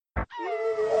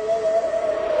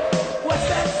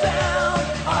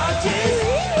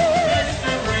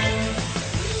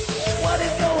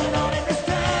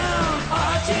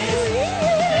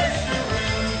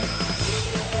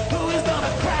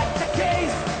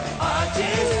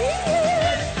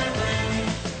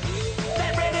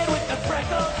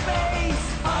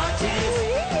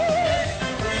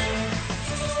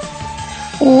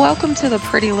Welcome to the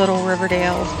Pretty Little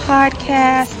Riverdale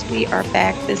podcast. We are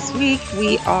back this week.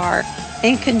 We are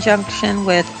in conjunction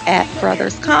with at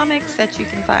Brothers Comics that you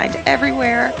can find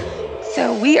everywhere.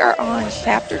 So we are on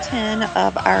chapter 10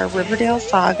 of our Riverdale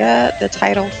saga. The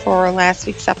title for last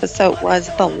week's episode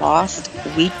was The Lost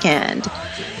Weekend.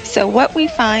 So what we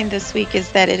find this week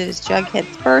is that it is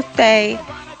Jughead's birthday,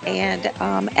 and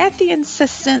at the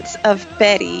insistence of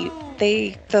Betty,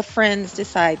 the friends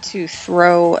decide to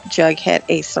throw Jughead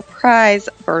a surprise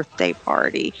birthday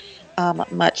party,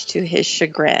 much to his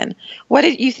chagrin. What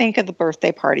did you think of the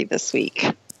birthday party this week?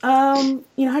 I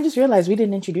just realized we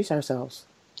didn't introduce ourselves.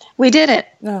 We didn't.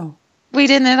 No. We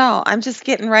didn't at all. I'm just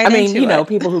getting right into it.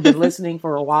 People who've been listening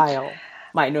for a while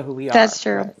might know who we are. That's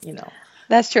true. But,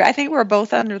 That's true. I think we're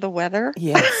both under the weather.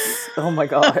 Yes. Oh, my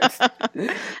God.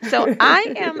 So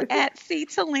I am at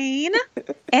Cetaline,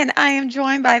 and I am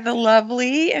joined by the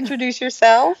lovely, introduce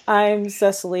yourself. I'm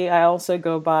Cecily. I also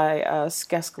go by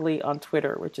Skeskily on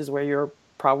Twitter, which is where you're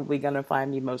probably going to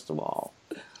find me most of all.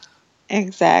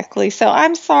 Exactly. So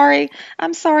I'm sorry.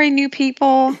 I'm sorry, new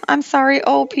people. I'm sorry,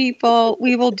 old people.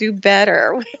 We will do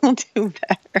better. We will do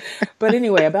better. But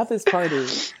anyway, about this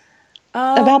party.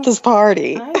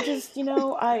 I just,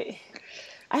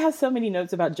 I have so many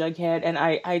notes about Jughead, and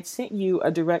I sent you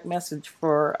a direct message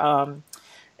for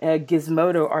a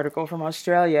Gizmodo article from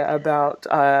Australia about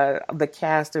the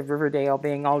cast of Riverdale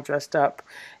being all dressed up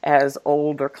as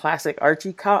old or classic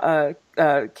Archie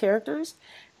characters.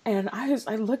 And I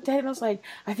looked at it and I was like,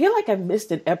 I feel like I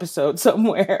missed an episode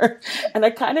somewhere. And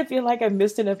I kind of feel like I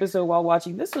missed an episode while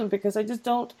watching this one because I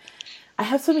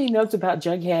have so many notes about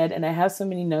Jughead, and I have so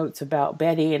many notes about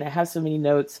Betty, and I have so many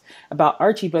notes about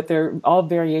Archie, but they're all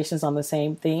variations on the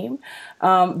same theme.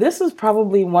 This is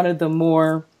probably one of the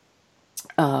more,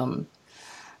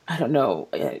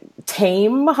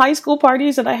 tame high school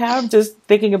parties that I have, just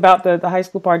thinking about the high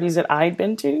school parties that I've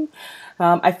been to.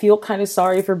 I feel kind of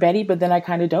sorry for Betty, but then I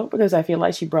kind of don't, because I feel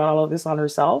like she brought all of this on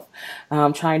herself,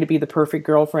 trying to be the perfect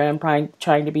girlfriend,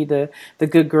 trying to be the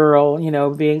good girl,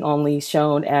 being only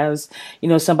shown as,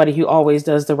 somebody who always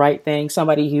does the right thing,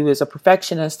 somebody who is a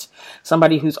perfectionist,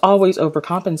 somebody who's always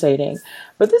overcompensating.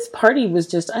 But this party was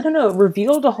just, it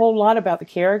revealed a whole lot about the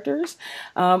characters.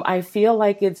 I feel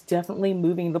like it's definitely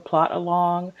moving the plot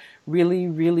along really,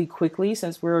 really quickly,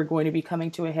 since we're going to be coming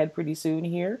to a head pretty soon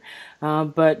here.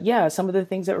 But yeah, some of the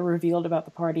things that were revealed about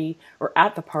the party, or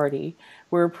at the party,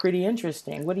 were pretty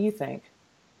interesting. What do you think?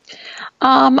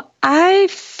 I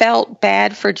felt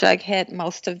bad for Jughead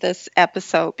most of this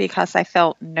episode because I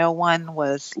felt no one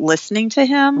was listening to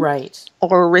him, right,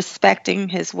 or respecting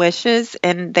his wishes,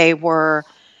 and they were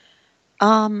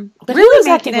but really he was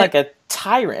acting like a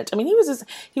tyrant. I mean, he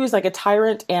was like a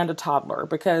tyrant and a toddler,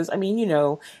 because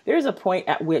there's a point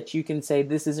at which you can say,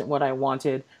 this isn't what I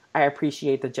wanted. I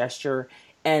appreciate the gesture.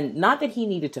 And not that he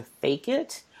needed to fake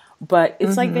it, but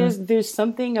it's like there's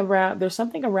something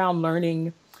around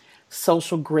learning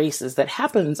social graces that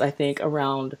happens, I think,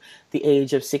 around the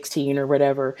age of 16 or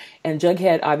whatever. And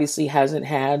Jughead obviously hasn't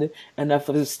had enough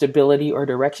of stability or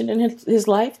direction in his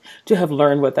life to have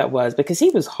learned what that was, because he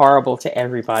was horrible to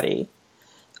everybody.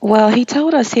 Well, he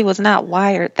told us he was not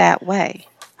wired that way.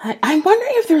 I'm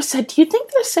wondering if do you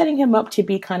think they're setting him up to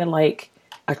be kind of like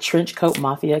a trench coat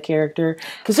mafia character?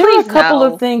 Because there are a couple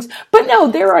of things, but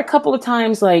no, there are a couple of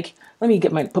times, like, let me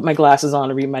put my glasses on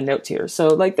and read my notes here. So,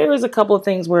 like, there is a couple of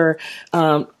things where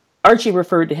Archie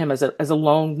referred to him as a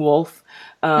lone wolf.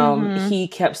 He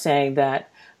kept saying that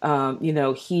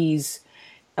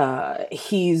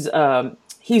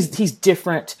he's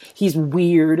different, he's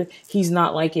weird, he's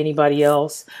not like anybody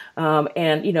else.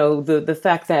 And the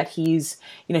fact that he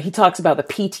talks about the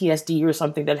PTSD or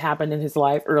something that happened in his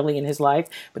life, early in his life,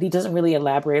 but he doesn't really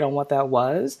elaborate on what that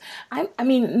was. I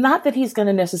mean, not that he's going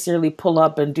to necessarily pull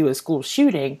up and do a school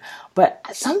shooting, but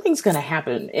something's going to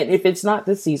happen. And if it's not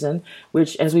this season,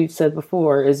 which, as we've said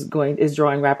before, is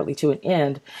drawing rapidly to an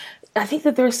end, I think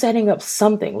that they're setting up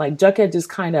something. Like, Jughead just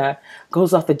kind of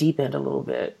goes off the deep end a little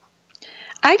bit.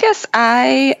 I guess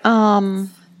I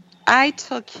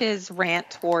took his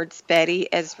rant towards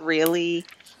Betty as really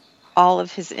all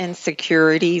of his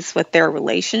insecurities with their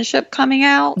relationship coming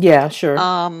out. Yeah, sure.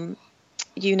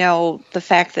 The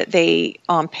fact that they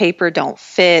on paper don't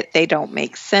fit, they don't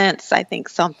make sense. I think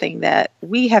something that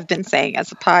we have been saying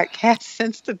as a podcast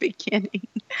since the beginning,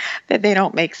 that they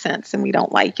don't make sense and we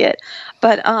don't like it.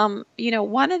 But,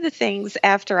 one of the things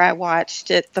after I watched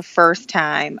it the first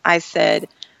time, I said,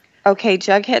 okay,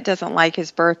 Jughead doesn't like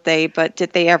his birthday, but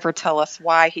did they ever tell us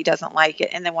why he doesn't like it?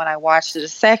 And then when I watched it a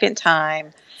second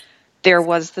time, there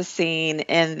was the scene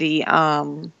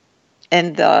in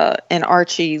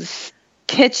Archie's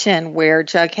kitchen where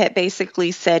Jughead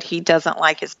basically said he doesn't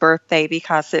like his birthday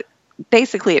because it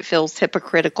feels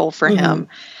hypocritical for Mm-hmm. him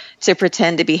to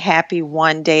pretend to be happy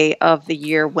one day of the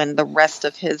year when the rest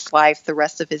of his life, the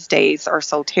rest of his days are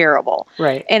so terrible.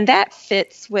 Right. And that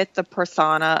fits with the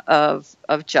persona of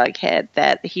Jughead,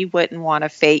 that he wouldn't want to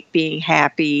fake being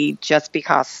happy just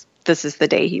because this is the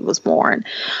day he was born.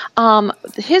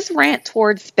 His rant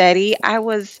towards Betty,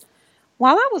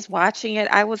 while I was watching it,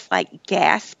 I was like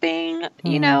gasping,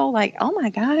 Mm-hmm. like, oh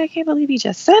my God, I can't believe he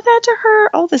just said that to her.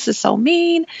 Oh, this is so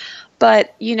mean.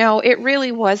 But, it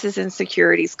really was his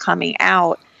insecurities coming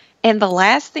out. And the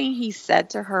last thing he said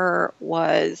to her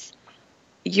was,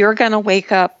 you're going to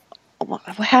wake up.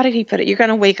 How did he put it? You're going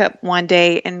to wake up one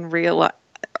day and realize,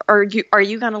 are you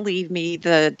going to leave me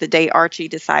the day Archie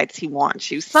decides he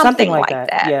wants you? Something Something like like that.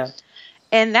 that. Yeah.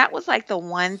 And that was like the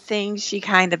one thing she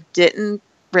kind of didn't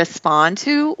respond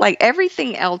to. Like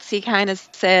everything else he kind of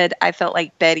said, I felt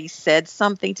like Betty said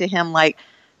something to him like,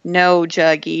 no,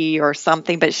 Juggy, or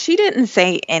something, but she didn't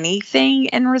say anything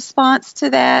in response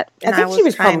to that. I And I think she was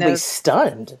was kind probably of,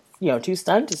 stunned. Too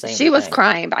stunned to say she was anything.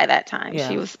 crying by that time.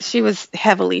 Yeah. She was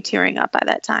heavily tearing up by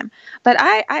that time. But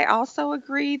I also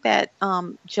agree that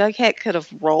Jughead could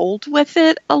have rolled with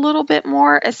it a little bit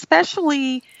more,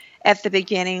 especially at the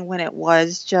beginning when it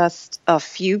was just a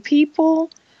few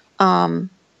people.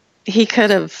 He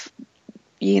could have,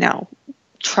 you know,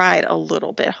 tried a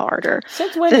little bit harder.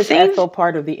 Since when The is thing, Ethel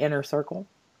part of the inner circle?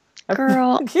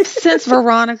 girl, since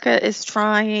Veronica is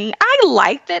trying, I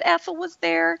like that Ethel was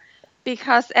there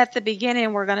because at the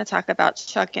beginning, we're going to talk about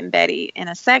Chuck and Betty in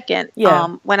a second.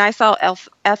 Yeah. When I saw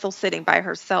Ethel sitting by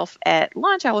herself at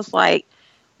lunch, I was like,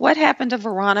 what happened to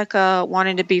Veronica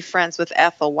wanting to be friends with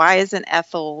Ethel? Why isn't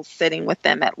Ethel sitting with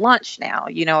them at lunch now,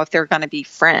 if they're going to be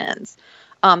friends?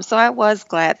 So I was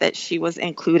glad that she was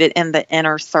included in the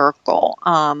inner circle.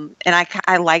 And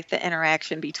I like the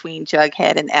interaction between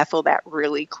Jughead and Ethel, that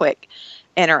really quick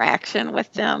interaction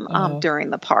with them Mm-hmm. during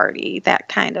the party. That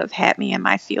kind of had me in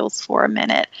my feels for a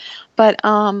minute. But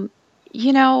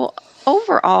you know,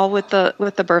 overall with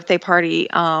the birthday party,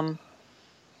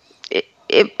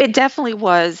 it definitely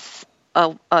was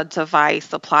a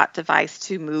plot device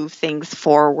to move things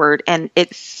forward. And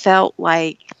it felt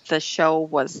like the show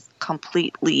was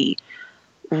completely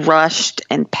rushed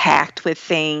and packed with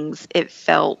things. It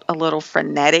felt a little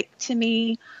frenetic to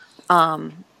me.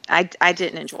 I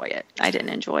didn't enjoy it. I didn't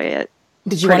enjoy it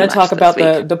Did you want pretty to talk much this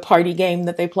about week. the party game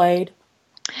that they played?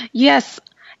 Yes.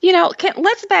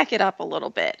 Let's back it up a little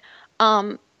bit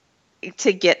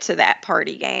to get to that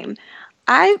party game.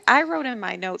 I wrote in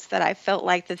my notes that I felt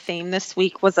like the theme this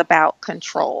week was about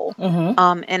control,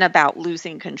 Mm-hmm. and about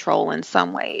losing control in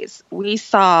some ways. We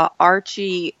saw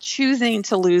Archie choosing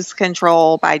to lose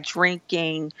control by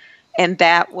drinking, and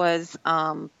that was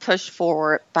pushed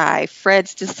forward by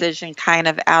Fred's decision, kind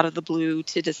of out of the blue,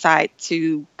 to decide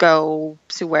to go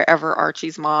to wherever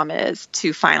Archie's mom is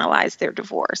to finalize their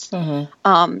divorce.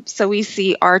 Mm-hmm. So we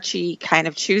see Archie kind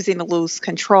of choosing to lose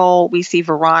control. We see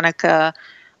Veronica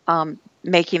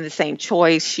making the same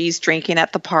choice. She's drinking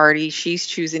at the party. She's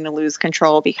choosing to lose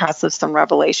control because of some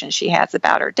revelation she has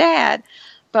about her dad.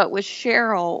 But with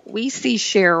Cheryl, we see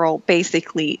Cheryl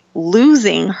basically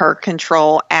losing her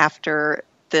control after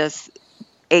this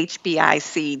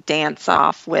HBIC dance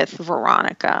off with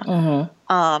Veronica.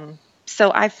 Mm-hmm.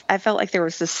 So I felt like there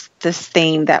was this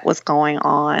theme that was going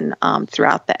on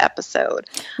throughout the episode.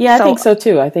 Yeah, I So think so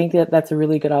too. I think that's a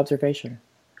really good observation.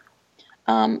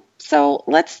 So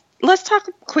let's talk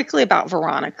quickly about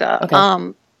Veronica.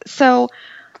 Okay. So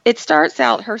it starts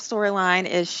out, her storyline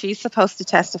is she's supposed to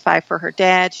testify for her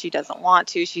dad. She doesn't want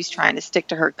to. She's trying to stick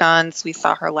to her guns. We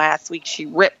saw her last week. She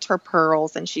ripped her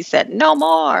pearls and she said, no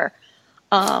more.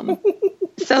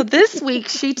 So this week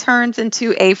she turns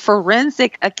into a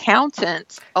forensic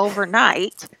accountant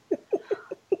overnight.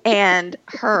 And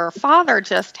her father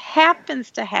just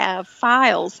happens to have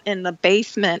files in the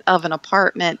basement of an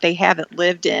apartment they haven't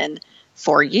lived in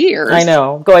for years. I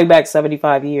know, going back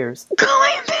 75 years.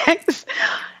 Going back,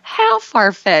 how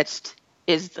far-fetched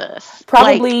is this?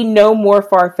 Probably no more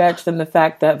far-fetched than the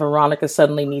fact that Veronica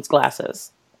suddenly needs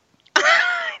glasses.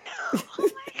 I know.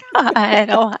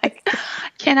 Oh my God.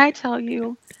 Can I tell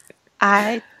you,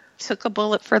 I took a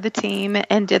bullet for the team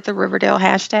and did the Riverdale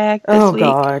hashtag this week.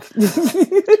 God.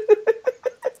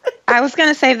 I was going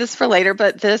to save this for later,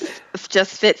 but this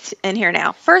just fits in here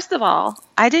now. First of all,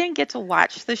 I didn't get to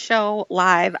watch the show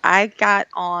live. I got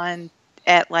on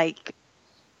at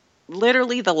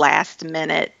literally the last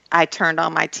minute. I turned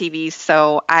on my TV,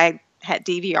 so I had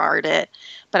DVR'd it,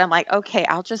 but I'm like, okay,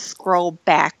 I'll just scroll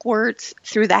backwards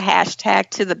through the hashtag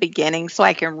to the beginning so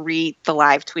I can read the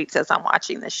live tweets as I'm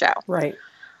watching the show. Right.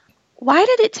 Why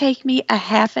did it take me a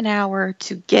half an hour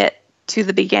to get to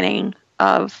the beginning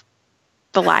of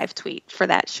the live tweet for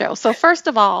that show? So first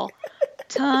of all,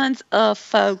 tons of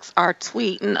folks are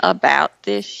tweeting about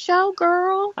this show,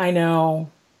 girl. I know.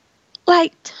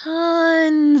 Like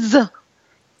tons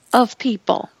of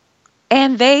people.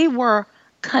 And they were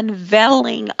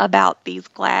convelling about these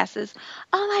glasses.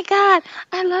 Oh my God,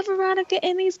 I love Veronica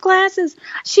in these glasses.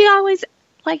 She always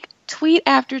like tweet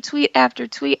after tweet after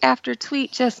tweet after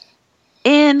tweet, just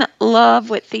in love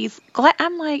with these glasses.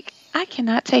 I'm like, I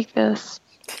cannot take this.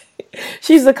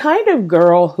 She's the kind of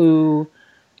girl who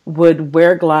would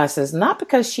wear glasses, not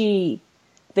because she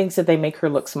thinks that they make her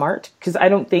look smart, because I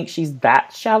don't think she's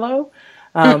that shallow.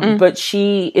 But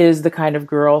she is the kind of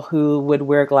girl who would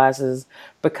wear glasses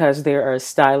because they're a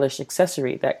stylish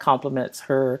accessory that complements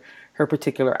her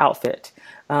particular outfit.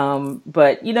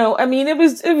 But you know, I mean, it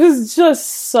was just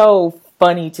so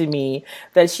funny to me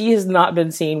that she has not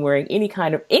been seen wearing any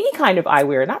kind of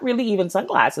eyewear, not really even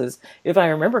sunglasses, if I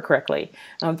remember correctly,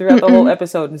 throughout the whole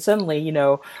episode. And suddenly, you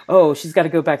know, oh, she's got to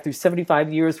go back through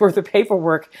 75 years worth of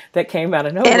paperwork that came out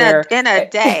of nowhere in a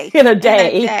day.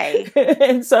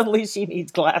 And suddenly she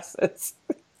needs glasses.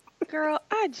 Girl,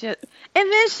 and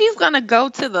then she's gonna go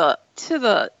to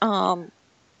the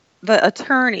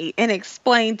attorney and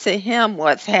explain to him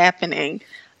what's happening.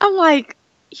 I'm like,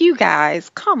 you guys,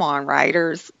 come on,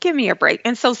 writers, give me a break.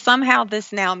 And so somehow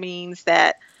this now means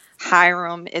that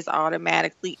Hiram is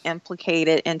automatically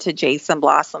implicated into Jason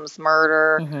Blossom's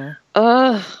murder.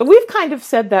 But we've kind of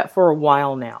said that for a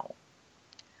while now.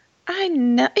 I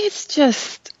know. It's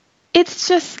just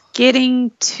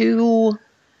getting too...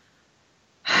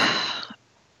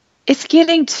 It's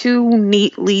getting too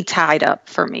neatly tied up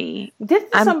for me.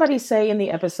 Didn't somebody say in the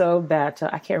episode that,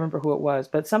 I can't remember who it was,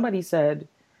 but somebody said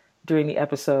during the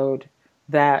episode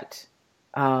that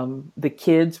the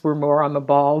kids were more on the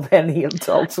ball than the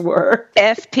adults were?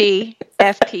 FP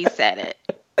said it.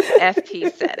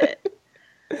 FP said it.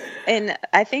 And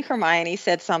I think Hermione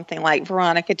said something like,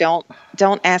 Veronica, don't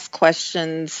ask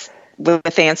questions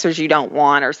with answers you don't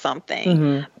want or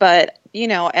something. But, you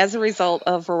know, as a result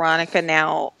of Veronica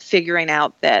now figuring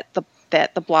out that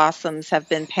the Blossoms have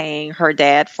been paying her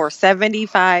dad for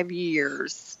 75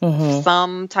 years,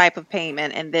 some type of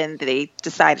payment, and then they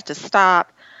decided to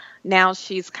stop. Now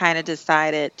she's kind of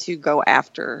decided to go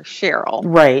after Cheryl.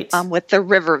 Right. With the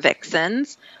River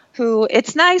Vixens, who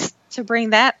it's nice to bring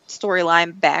that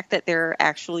storyline back, that they're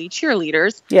actually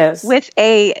cheerleaders. Yes. With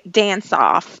a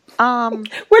dance-off.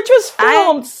 Which was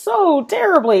filmed so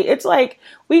terribly. It's like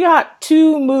we got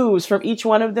 2 moves from each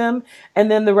one of them,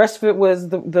 and then the rest of it was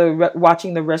the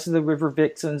watching the rest of the River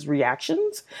Vixens'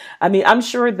 reactions. I mean, I'm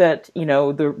sure that, you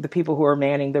know, the people who are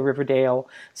manning the Riverdale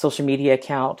social media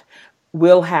account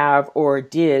will have or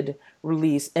did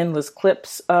release endless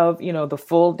clips of, you know, the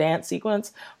full dance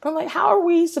sequence. But I'm like, how are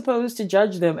we supposed to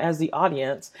judge them as the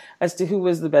audience as to who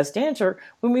was the best dancer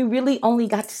when we really only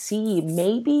got to see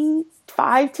maybe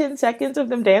 5-10 seconds of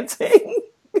them dancing?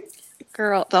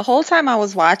 Girl, the whole time I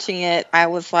was watching it, I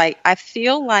was like, I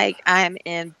feel like I'm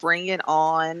in Bring It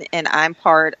On, and I'm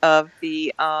part of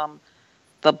the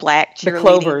black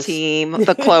cheerleading team,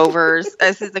 the Clovers.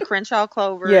 This is the Crenshaw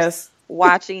Clovers. Yes.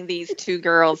 Watching these 2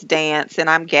 girls dance, and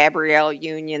I'm Gabrielle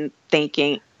Union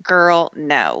thinking, girl,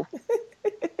 no.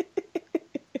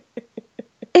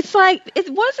 It's like, it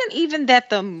wasn't even that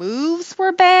the moves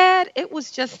were bad. It was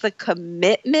just the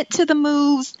commitment to the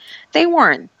moves. They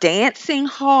weren't dancing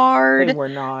hard. They were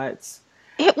not.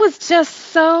 It was just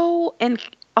so,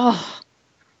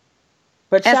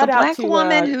 But as a black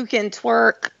woman who can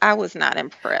twerk, I was not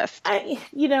impressed. They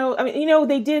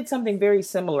did something very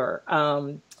similar.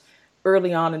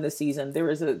 Early on in the season, there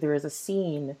is a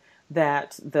scene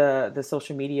that the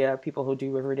social media people who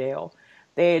do Riverdale,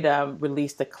 they had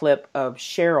released a clip of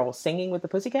Cheryl singing with the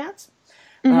Pussycats.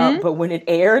 But when it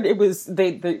aired, it was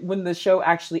when the show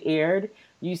actually aired,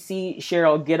 you see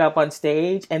Cheryl get up on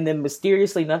stage and then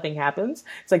mysteriously nothing happens.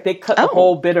 It's like they cut the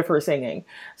whole bit of her singing.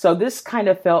 So this kind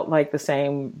of felt like the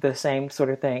same sort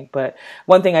of thing. But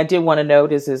one thing I did want to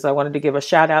note is I wanted to give a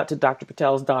shout out to Dr.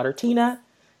 Patel's daughter, Tina,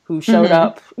 who showed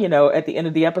up, you know, at the end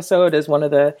of the episode as one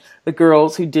of the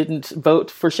girls who didn't vote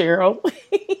for Cheryl.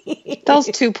 Those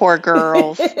 2 poor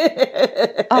girls.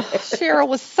 Cheryl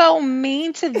was so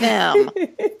mean to them.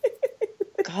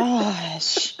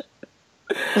 Gosh.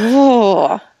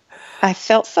 Oh, I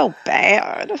felt so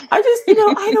bad.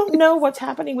 I don't know what's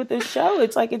happening with this show.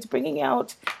 It's like it's bringing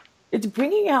out it's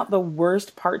bringing out the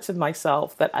worst parts of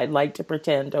myself that I like to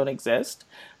pretend don't exist,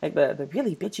 like the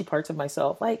really bitchy parts of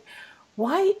myself. Like,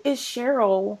 why is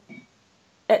Cheryl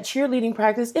at cheerleading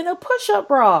practice in a push-up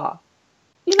bra?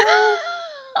 You know,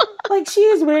 like she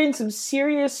is wearing some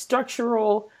serious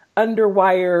structural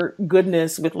underwire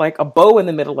goodness with like a bow in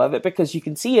the middle of it because you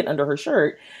can see it under her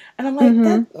shirt. And I'm like,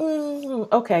 Mm-hmm.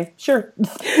 okay, sure.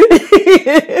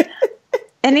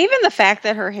 And even the fact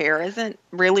that her hair isn't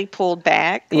really pulled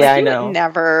back, Yeah, like I you would know.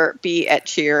 never be at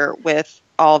cheer with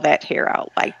all that hair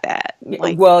out like that.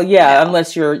 Like, Well, yeah, no.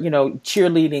 unless you're,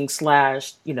 cheerleading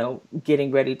slash,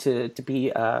 getting ready to be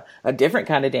a different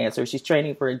kind of dancer. She's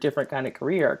training for a different kind of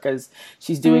career because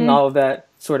she's doing Mm, all of that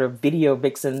sort of video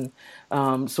vixen,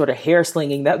 sort of hair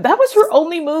slinging. That was her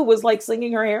only move, was like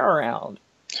slinging her hair around.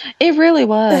 it really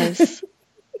was.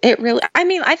 It really, I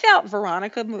mean, I felt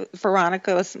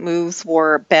Veronica's moves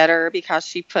were better because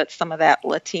she put some of that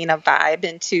Latina vibe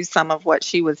into some of what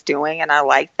she was doing, and I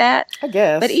liked that. I But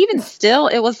guess. even still,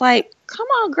 it was like, come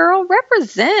on, girl,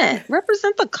 represent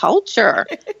the culture,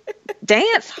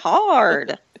 dance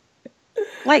hard,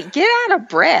 like get out of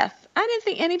breath. I didn't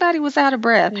think anybody was out of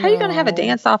breath. How are you going to have a No.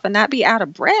 dance off and not be out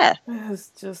of breath? It's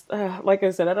just like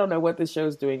I said, I don't know what this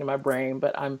show's doing in my brain,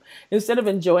 but instead of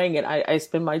enjoying it, I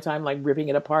spend my time like ripping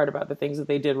it apart about the things that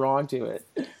they did wrong to it.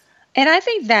 And I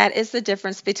think that is the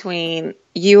difference between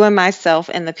you and myself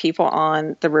and the people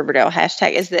on the Riverdale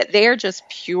hashtag, is that they're just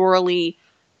purely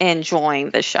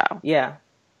enjoying the show. Yeah,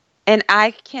 And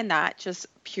I cannot just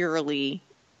purely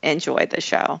enjoy the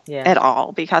show yeah. at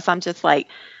all because I'm just like,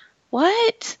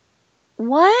 what?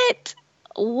 What?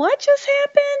 What just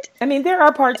happened? I mean, there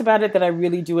are parts about it that I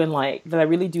really do like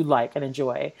and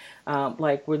enjoy.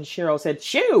 Like when Cheryl said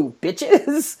 "shoo,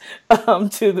 bitches"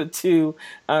 to the two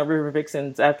River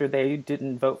Vixens after they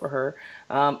didn't vote for her.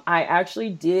 I actually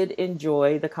did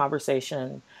enjoy the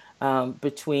conversation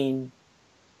between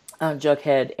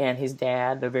Jughead and his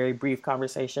dad, the very brief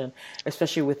conversation,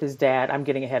 especially with his dad. I'm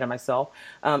getting ahead of myself,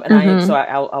 and Mm-hmm.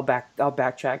 I'll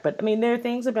backtrack. But I mean, there are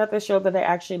things about the show that I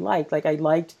actually liked. Like I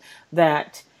liked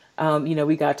that.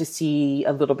 We got to see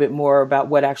a little bit more about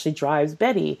what actually drives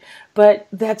Betty, but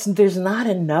there's not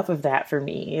enough of that for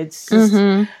me. It's just,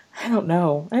 Mm-hmm. I don't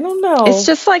know. I don't It's know.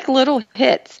 just like little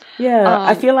hits. Yeah,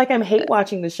 I Um, feel like I'm hate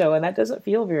watching the show, and that doesn't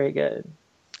feel very good.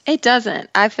 it doesn't.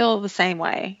 I feel the same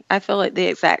way. I feel it the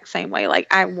exact same way. Like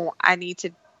I need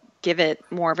to give it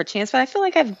more of a chance, but I feel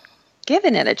like I've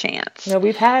given it a chance.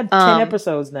 We've had 10 Um,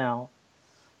 episodes now.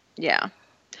 yeah.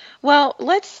 Well,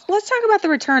 let's talk about the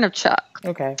return of Chuck.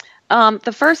 Okay.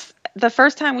 The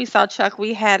first time we saw Chuck,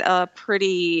 we had a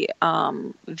pretty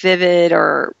vivid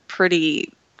or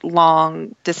pretty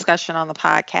long discussion on the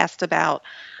podcast about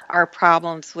our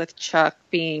problems with Chuck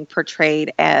being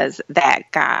portrayed as that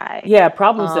guy. Yeah,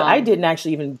 problems that I Um, didn't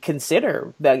actually even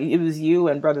consider. That it was you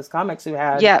and Brothers Comics who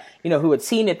had, yep, who had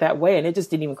seen it that way, and it just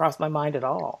didn't even cross my mind at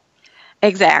all.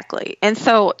 exactly. And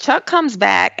so Chuck comes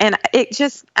back, and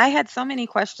I had so many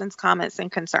questions, comments,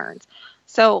 and concerns.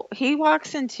 So he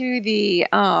walks into the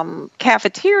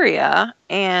cafeteria,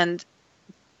 and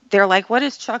they're like, "What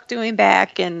is Chuck doing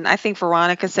back?" And I think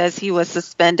Veronica says he was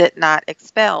suspended, not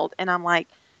expelled. And I'm like,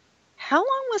 how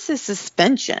long was his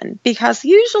suspension? Because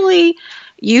usually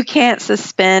you can't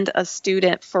suspend a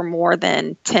student for more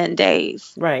than 10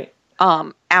 days Right.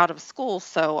 out of school.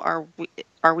 So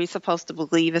are we supposed to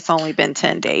believe it's only been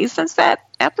 10 days since that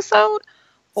episode?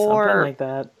 Something Or like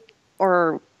that.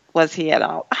 or was he at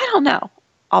all? I don't know.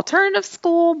 Alternative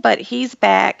school, but he's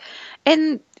back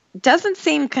and doesn't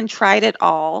seem contrite at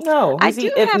all. No, I he's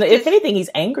do have to if anything, he's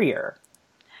angrier.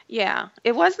 Yeah,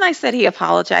 it was nice that he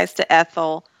apologized to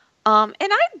Ethel. And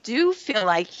I do feel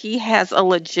like he has a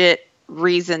legit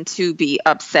reason to be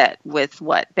upset with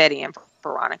what Betty and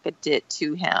Veronica did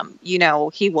to him.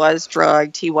 He was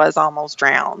drugged, he was almost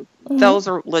drowned. Hmm. Those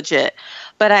are legit.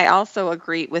 But I also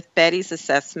agree with Betty's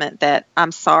assessment that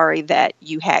I'm sorry that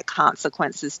you had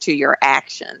consequences to your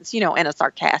actions, in a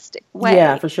sarcastic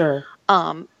Yeah, way. for sure.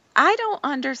 I don't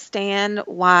understand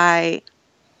why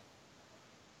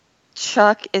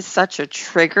Chuck is such a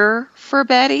trigger for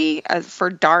Betty, for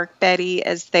Dark Betty,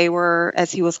 as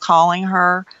he was calling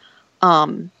her.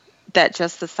 Um, that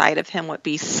just the sight of him would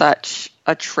be such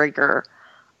a trigger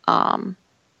um,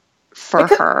 for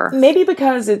her. Maybe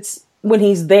because it's when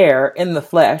he's there in the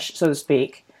flesh, so to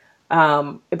speak.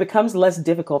 It becomes less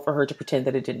difficult for her to pretend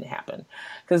that it didn't happen.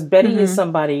 Because Betty is Hmm.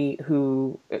 somebody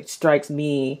who strikes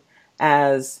me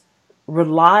as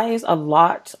relies a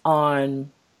lot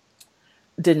on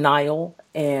denial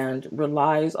and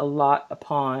relies a lot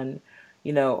upon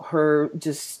her,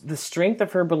 just the strength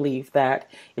of her belief that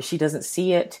if she doesn't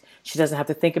see it, she doesn't have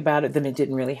to think about it, then it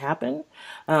didn't really happen.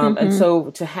 And Mm-hmm. so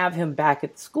to have him back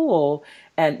at school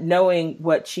and knowing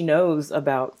what she knows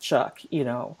about Chuck,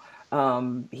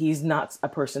 he's not a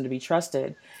person to be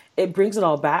trusted. It brings it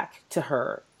all back to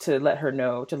her to let her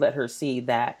know, to let her see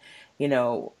that,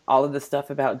 all of the stuff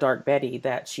about Dark Betty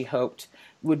that she hoped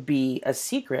would be a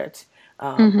secret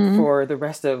Mm-hmm. for the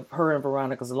rest of her and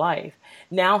Veronica's life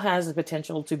now has the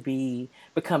potential to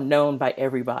become known by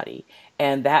everybody.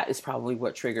 And that is probably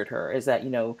what triggered her, is that,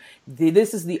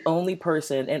 this is the only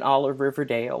person in all of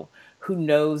Riverdale who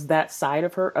knows that side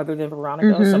of her other than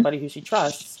Veronica, Mm-hmm. somebody who she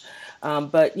trusts.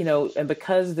 But, and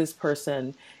because this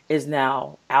person is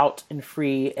now out and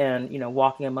free and,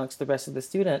 walking amongst the rest of the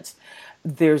students,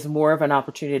 there's more of an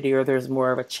opportunity, or there's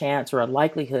more of a chance or a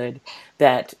likelihood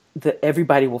that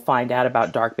everybody will find out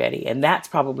about Dark Betty. And that's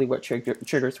probably what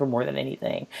triggers her more than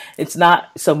anything. It's not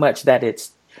so much that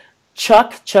it's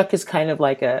Chuck. Chuck is kind of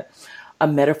like a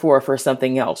metaphor for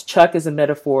something else. Chuck is a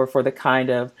metaphor for the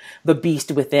kind of the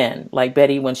beast within. Like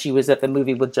Betty, when she was at the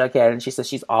movie with Jughead and she says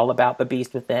she's all about the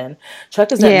beast within.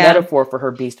 Chuck is that Yeah. metaphor for her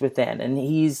beast within. And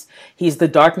he's the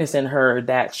darkness in her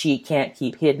that she can't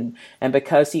keep hidden. And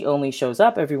because he only shows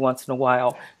up every once in a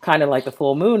while, kind of like the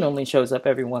full moon only shows up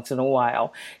every once in a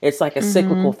while, it's like a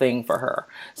cyclical Mm-hmm. thing for her.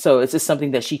 So it's just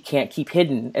something that she can't keep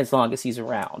hidden as long as he's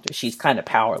around. She's kind of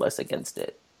powerless against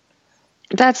it.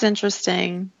 That's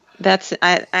interesting.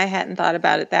 I hadn't thought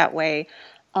about it that way.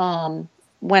 Um,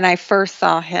 when I first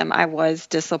saw him, I was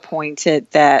disappointed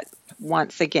that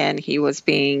once again he was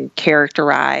being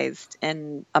characterized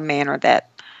in a manner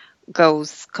that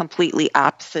goes completely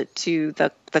opposite to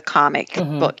the comic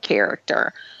Mm-hmm. book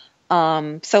character.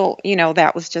 So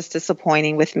that was just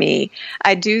disappointing with me.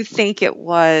 I do think it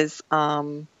was.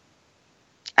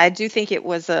 I do think it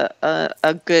was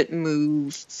a good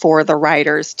move for the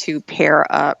writers to pair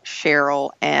up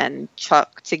Cheryl and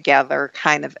Chuck together,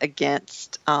 kind of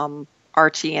against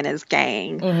Archie and his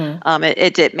gang. Mm-hmm.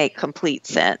 It did make complete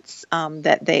sense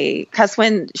because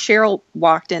when Cheryl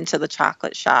walked into the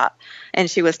chocolate shop and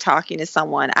she was talking to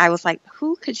someone, I was like,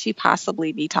 who could she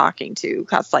possibly be talking to?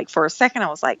 Because like for a second I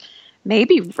was like,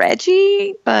 maybe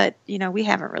Reggie, but we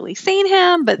haven't really seen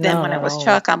him. But then No, when it not at was all.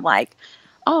 Chuck, I'm like,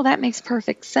 oh, that makes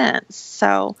perfect sense.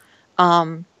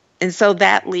 Um, and so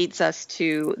that leads us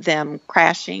to them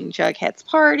crashing Jughead's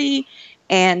party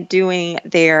and doing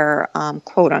their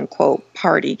quote unquote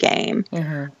party game.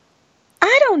 Mm-hmm.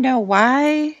 I don't know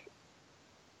why.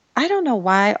 I don't know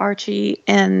why Archie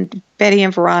and Betty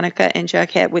and Veronica and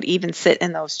Jughead would even sit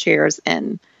in those chairs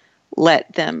and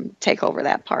let them take over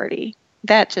that party.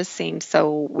 That just seemed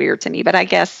so weird to me. But I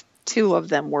guess two of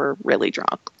them were really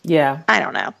drunk. Yeah. I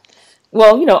don't know.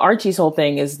 Well, Archie's whole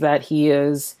thing is that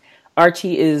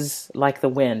Archie is like the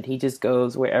wind. He just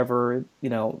goes wherever,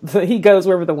 he goes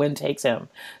wherever the wind takes him.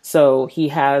 So he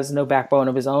has no backbone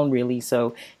of his own, really.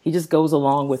 So he just goes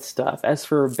along with stuff. As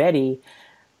for Betty,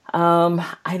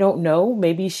 I don't know.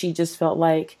 Maybe she just felt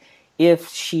like if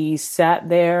she sat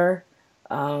there,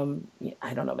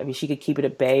 I don't know, maybe she could keep it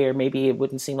at bay, or maybe it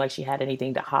wouldn't seem like she had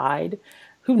anything to hide.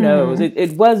 Who knows? Hmm.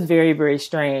 It was very, very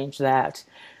strange that,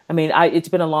 I mean, it's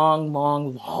been a long,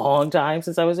 long, long time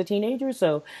since I was a teenager,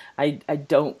 so I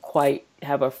don't quite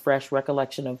have a fresh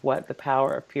recollection of what the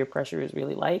power of peer pressure is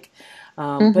really like.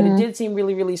 But it Hmm. did seem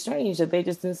really, really strange that they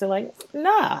just didn't say like,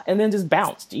 nah, and then just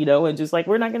bounced, and just like,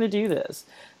 we're not going to do this.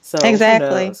 So who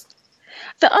Exactly. knows?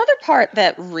 The other part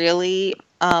that really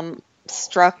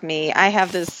struck me,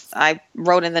 I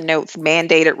wrote in the notes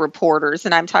mandated reporters,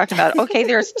 and I'm talking about, okay,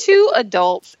 there's two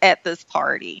adults at this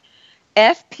party.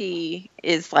 FP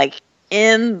is like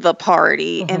in the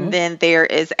party, and Hmm. then there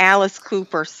is Alice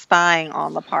Cooper spying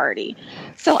on the party.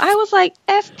 So I was like,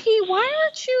 FP, why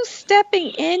aren't you stepping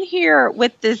in here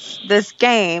with this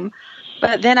game?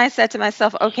 But then I said to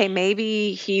myself, okay,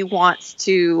 maybe he wants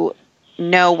to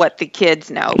know what the kids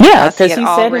know Yeah, because he because had he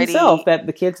said himself already, that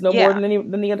the kids know more yeah.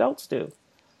 than the adults do.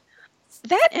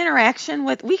 That interaction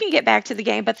with, we can get back to the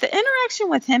game, but the interaction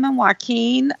with him and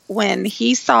Joaquin when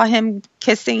he saw him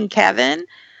kissing Kevin,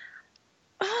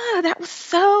 that was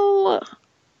so,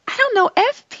 I don't know.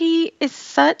 FP is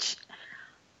such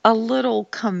a little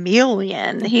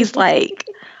chameleon. He's like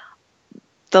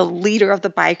the leader of the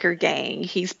biker gang.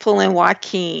 He's pulling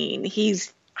Joaquin.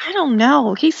 I don't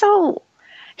know. He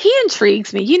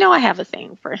intrigues me. I have a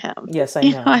thing for him. Yes, I I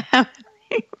know. have a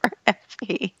thing for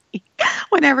FP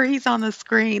whenever he's on the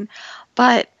screen.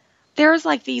 But there's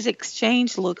like these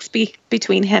exchange looks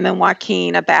between him and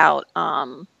Joaquin about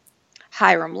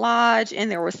Hiram Lodge,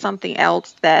 and there was something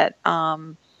else that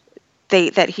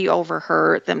that he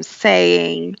overheard them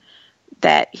saying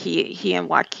that he and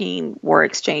Joaquin were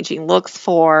exchanging looks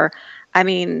for. I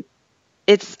mean,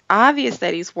 it's obvious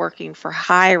that he's working for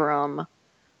Hiram,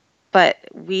 but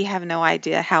we have no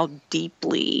idea how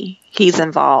deeply he's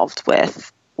involved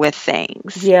with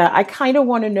things. Yeah, I kind of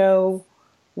want to know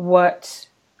what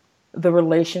the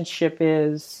relationship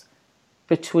is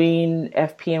between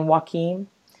FP and Joaquin,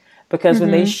 because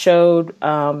when they showed,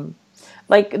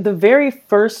 like the very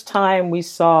first time we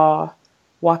saw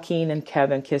Joaquin and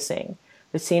Kevin kissing,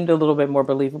 it seemed a little bit more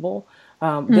believable.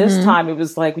 This time it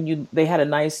was like when they had a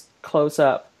nice close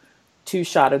up two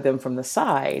shot of them from the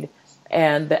side,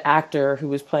 and the actor who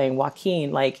was playing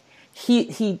Joaquin, like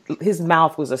his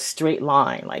mouth was a straight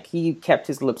line, like he kept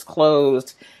his lips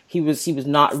closed. He was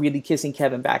not really kissing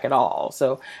Kevin back at all.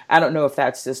 So I don't know if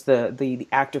that's just the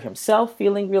actor himself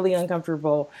feeling really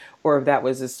uncomfortable, or if that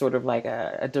was just sort of like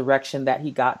a direction that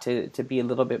he got to be a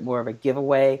little bit more of a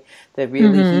giveaway, that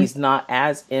really he's not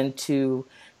as into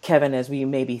Kevin as we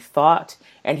maybe thought,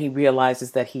 and he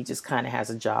realizes that he just kind of has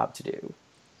a job to do.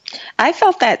 I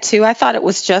felt that too. I thought it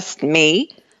was just me,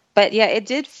 but yeah, it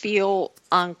did feel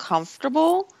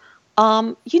uncomfortable.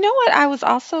 You know what I was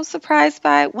also surprised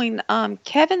by? When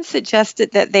Kevin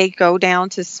suggested that they go down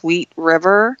to Sweet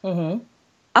River. I'm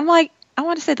like, I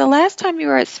want to say, the last time you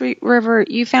were at Sweet River,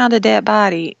 you found a dead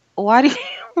body. Why do you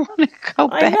want to go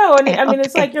back? I know. And I mean, down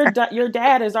it's like there? your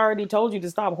dad has already told you to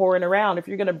stop whoring around. If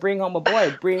you're going to bring home a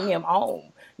boy, bring him home.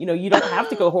 You know, you don't have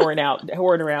to go whoring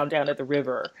around down at the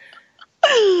river.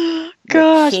 You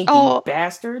Gosh. kinky Oh,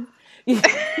 bastard.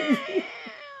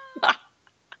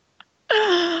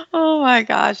 oh my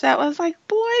gosh. That was like,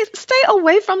 boys, stay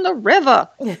away from the river.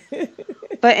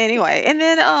 But anyway, and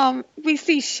then we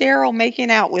see Cheryl making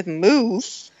out with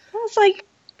Moose. I was like,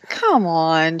 come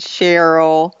on,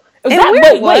 Cheryl. Was And that,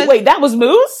 where wait, was wait, that was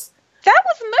Moose? that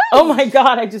was Oh Moose. my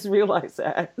God, I just realized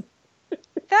that.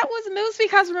 That was Moose,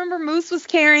 because remember, Moose was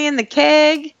carrying the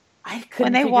keg I when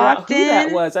couldn't they figure out walked who that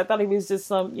in. was. I thought he was just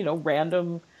some,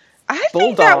 random I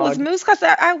think that was bulldog. Moose, because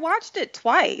I watched it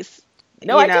twice,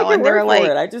 No, I take your and they were word for like,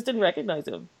 it. I just didn't recognize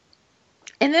him.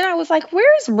 and then I was like,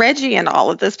 where's Reggie in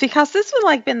all of this? Because this would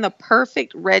like been the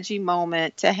perfect Reggie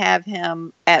moment to have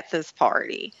him at this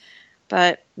party.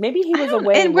 But Maybe he I was don't,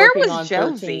 away and where working was on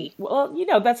 13. Josie? Well,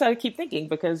 that's what I keep thinking,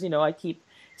 because, I keep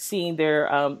seeing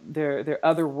their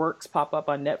other works pop up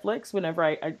on Netflix whenever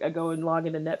I go and log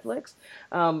into Netflix.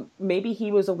 Maybe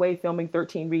he was away filming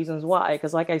 13 Reasons Why,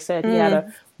 because like I said, he had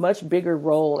a much bigger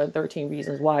role in 13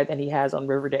 Reasons Why than he has on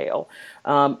Riverdale.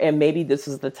 And maybe this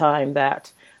is the time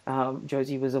that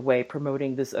Josie was away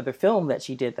promoting this other film that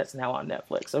she did that's now on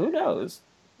Netflix. So who knows?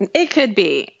 It could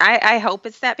be. I hope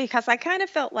it's that, because I kind of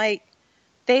felt like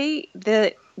they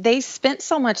spent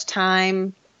so much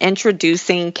time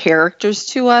introducing characters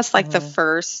to us, like the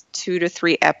first 2 to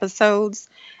 3 episodes,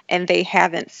 and they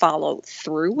haven't followed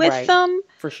through with Right, them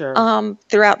for sure.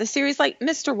 throughout the series. Like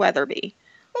Mr. Weatherby,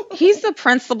 he's the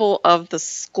principal of the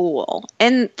school.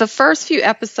 In the first few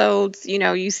episodes,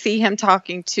 you see him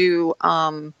talking to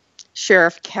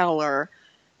Sheriff Keller.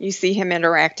 You see him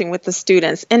interacting with the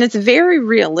students, and it's very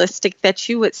realistic that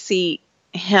you would see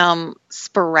him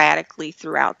sporadically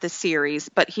throughout the series,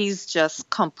 but he's just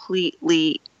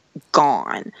completely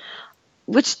gone,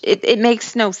 which it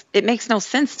makes no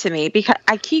sense to me, because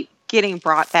I keep getting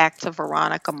brought back to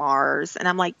Veronica Mars, and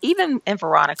I'm like, even in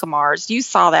Veronica Mars, you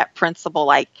saw that principal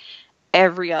like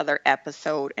every other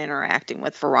episode interacting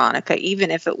with Veronica,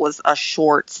 even if it was a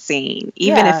short scene,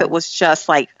 even if it Yeah. was just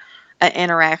like an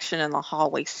interaction in the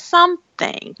hallway,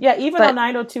 something. Yeah, even on But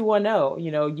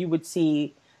 90210, you would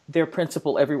see their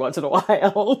principal every once in a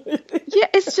while. yeah,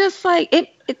 it's just like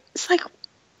it's like,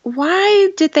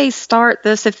 why did they start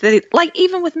this? If they, like,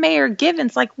 even with Mayor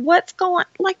Givens, like, what's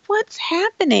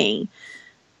happening?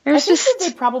 I There's think that they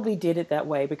just probably did it that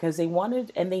way because they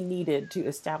wanted and they needed to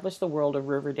establish the world of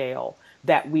Riverdale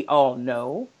that we all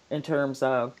know, in terms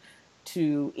of,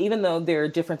 to, even though there are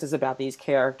differences about these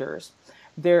characters,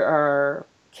 there are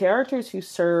characters who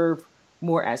serve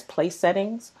more as place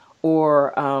settings,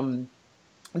 or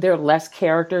they're less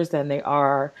characters than they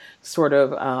are sort of,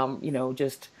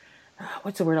 just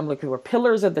what's the word I'm looking for?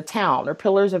 Pillars of the town or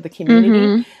pillars of the community.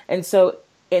 mm-hmm. And so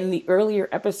in the earlier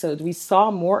episodes, we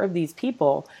saw more of these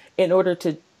people in order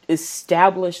to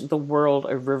establish the world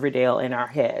of Riverdale in our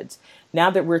heads.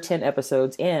 Now that we're 10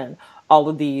 episodes in, all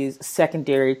of these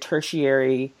secondary,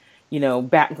 tertiary,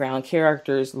 background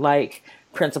characters like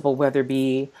Principal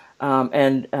Weatherby,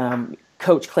 and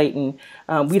Coach Clayton,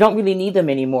 we don't really need them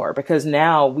anymore, because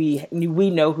now we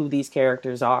know who these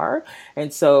characters are,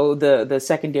 and so the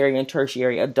secondary and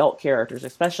tertiary adult characters,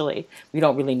 especially, we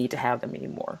don't really need to have them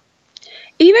anymore.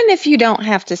 Even if you don't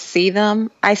have to see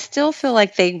them, I still feel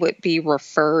like they would be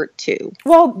referred to.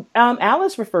 Well,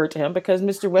 Alice referred to him because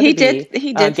Mr. He did. Weatherby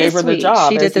He did gave her this the week.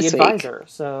 job She as did the this week. advisor.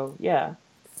 So, yeah.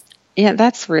 Yeah,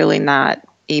 that's really not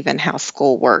even how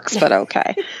school works, but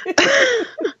okay.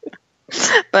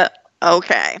 But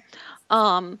okay.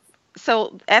 Um,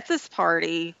 so at this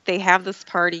party, they have this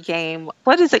party game.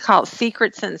 What is it called?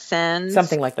 Secrets and Sins.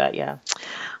 Something like that, yeah.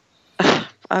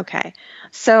 Okay.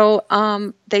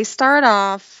 So they start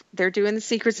off, they're doing the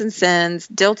Secrets and Sins.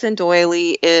 Dilton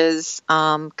Doily is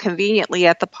conveniently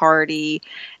at the party,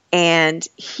 and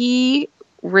he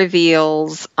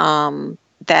reveals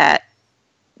that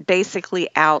basically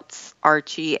outs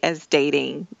Archie as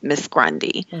dating Miss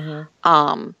Grundy.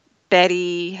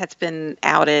 Betty has been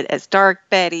outed as Dark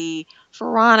Betty.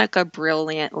 Veronica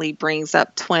brilliantly brings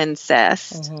up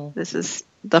twincest. This is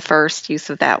the first use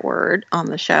of that word on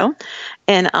the show.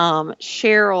 And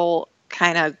Cheryl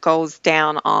kind of goes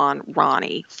down on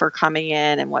Ronnie for coming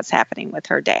in and what's happening with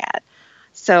her dad.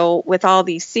 So with all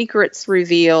these secrets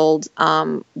revealed,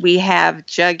 we have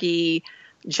Juggy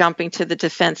jumping to the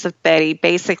defense of Betty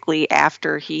basically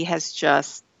after he has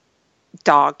just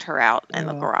dogged her out in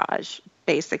the garage,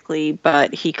 basically.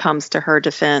 But he comes to her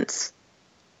defense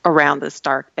around this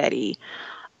Dark Betty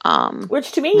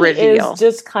which to me reveal. is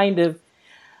just kind of,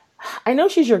 I know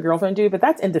she's your girlfriend, dude, but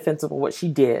that's indefensible what she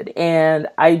did. And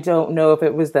I don't know if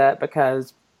it was that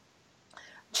because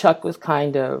Chuck was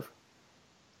kind of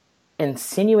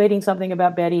insinuating something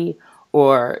about Betty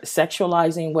or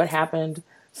sexualizing what happened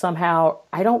somehow.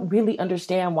 I don't really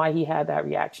understand why he had that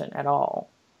reaction at all.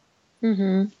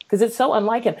 Because it's so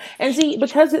unlike him. And see,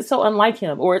 because it's so unlike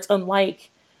him, or it's unlike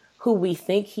who we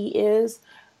think he is,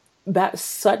 that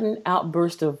sudden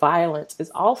outburst of violence is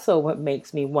also what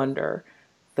makes me wonder.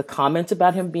 The comments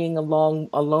about him being a lone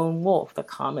wolf, the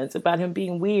comments about him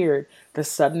being weird, the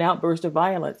sudden outburst of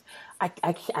violence. I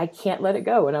can't let it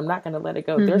go, and I'm not going to let it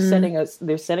go. They're setting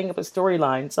up a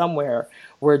storyline somewhere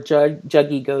where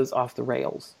Juggy goes off the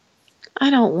rails.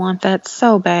 I don't want that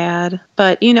so bad,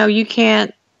 but you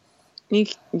can't.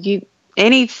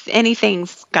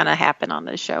 Anything's gonna happen on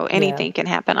this show. Anything can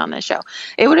happen on this show.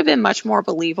 It would have been much more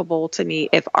believable to me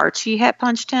if Archie had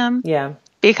punched him. Yeah.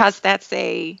 Because that's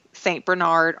a St.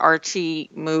 Bernard Archie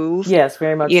move. Yes,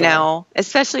 very much.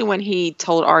 Especially when he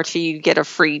told Archie you get a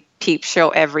free peep show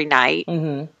every night.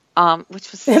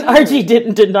 Which was and Archie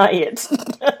didn't deny it.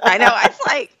 I know. I was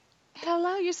like,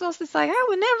 hello, you're supposed to say, I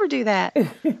would never do that.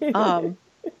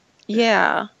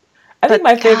 Yeah. I think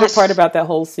my favorite part about that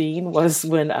whole scene was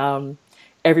when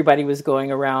everybody was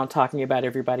going around talking about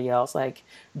everybody else. Like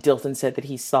Dilton said that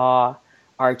he saw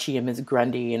Archie and Miss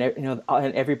Grundy, and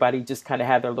and everybody just kind of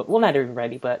had their well, not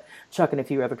everybody, but Chuck and a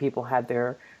few other people had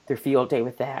their field day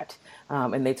with that.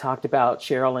 And they talked about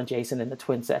Cheryl and Jason and the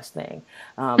twincest thing.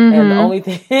 And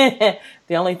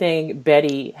the only thing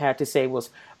Betty had to say was,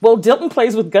 "Well, Dilton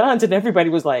plays with guns," and everybody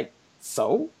was like,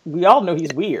 "So we all know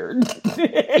he's weird."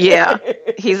 Yeah,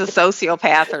 he's a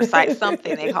sociopath or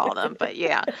something they called him. But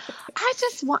yeah,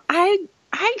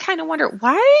 I kind of wonder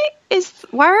why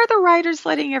are the writers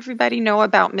letting everybody know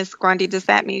about Miss Grundy? Does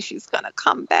that mean she's gonna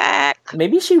come back?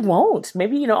 Maybe she won't.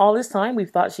 Maybe all this time we've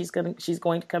thought she's going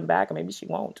to come back, and maybe she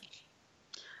won't.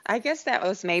 I guess that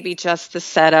was maybe just the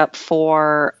setup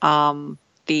for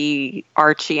the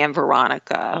Archie and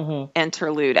Veronica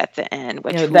interlude at the end,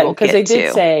 which we'll get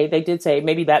to. They did say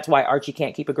maybe that's why Archie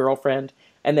can't keep a girlfriend,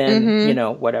 and then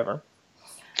whatever.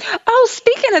 Oh,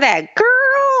 speaking of that,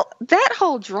 girl, that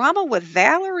whole drama with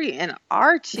Valerie and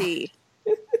Archie,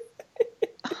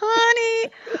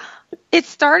 honey, it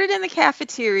started in the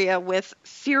cafeteria with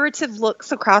furtive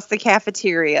looks across the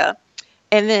cafeteria,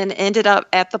 and then ended up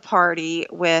at the party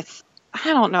with,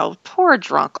 I don't know, poor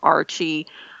drunk Archie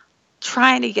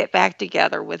trying to get back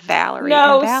together with Valerie.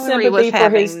 No and Valerie sympathy was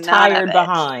having for his tired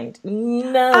behind.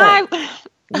 None.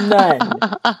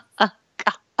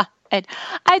 And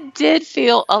I did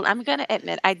feel, I'm going to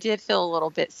admit, I did feel a little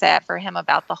bit sad for him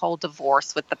about the whole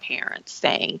divorce with the parents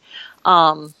thing.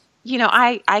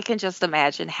 I can just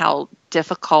imagine how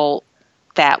difficult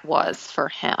that was for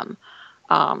him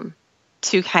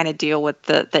to kind of deal with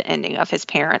the ending of his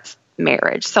parents'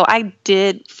 marriage. So I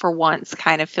did, for once,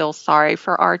 kind of feel sorry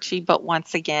for Archie, but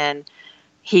once again,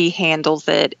 he handles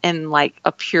it in like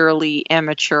a purely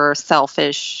immature,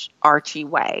 selfish Archie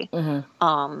way.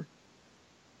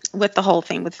 With the whole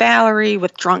thing with Valerie,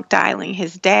 with drunk dialing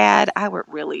his dad, I would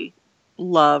really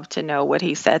love to know what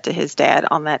he said to his dad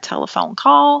on that telephone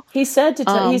call. He said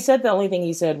he said the only thing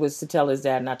he said was to tell his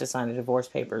dad not to sign the divorce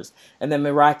papers. And then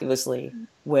miraculously,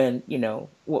 when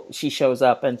she shows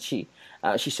up and she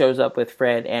shows up with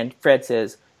Fred, and Fred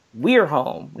says, we're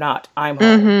home, not I'm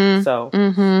home. So, Mm-hmm.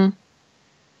 Mm-hmm.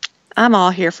 I'm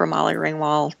all here for Molly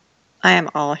Ringwald. I am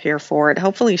all here for it.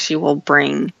 Hopefully she will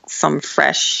bring some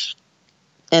fresh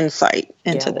insight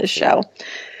yeah, into we'll this see. show.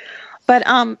 But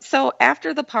so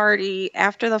after the party,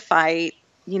 after the fight,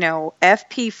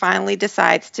 FP finally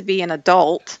decides to be an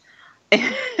adult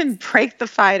and break the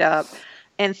fight up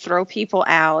and throw people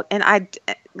out. And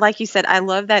like you said, I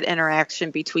love that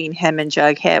interaction between him and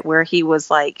Jughead where he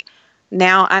was like,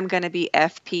 now I'm going to be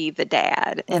FP the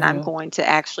dad and I'm Mm-hmm. going to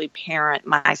actually parent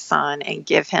my son and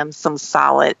give him some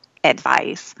solid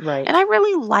advice. And Right. I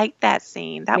really liked that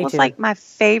scene. That Me was too. like my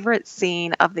favorite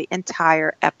scene of the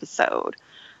entire episode.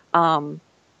 Um,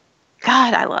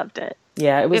 God, I loved it.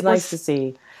 Yeah, it was It nice to was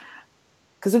see.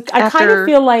 Because I kind of after.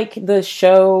 feel like the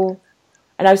show,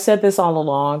 and I've said this all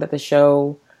along, that the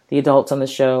show, the adults on the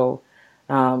show,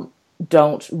 um,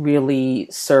 don't really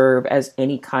serve as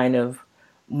any kind of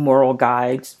moral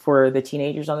guides for the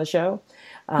teenagers on the show.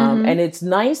 Hmm. And it's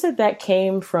nice that that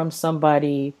came from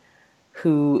somebody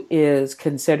who is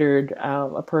considered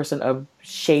a person of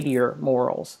shadier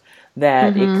morals,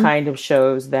 that it Hmm. kind of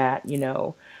shows that,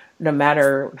 no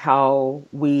matter how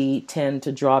we tend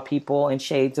to draw people in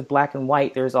shades of black and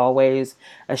white, there's always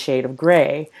a shade of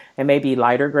gray, and maybe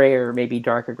lighter gray or maybe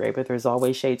darker gray, but there's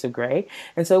always shades of gray.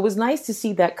 And so it was nice to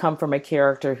see that come from a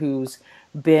character who's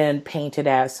been painted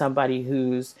as somebody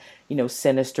who's,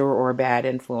 sinister or a bad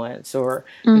influence, or,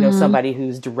 Hmm. somebody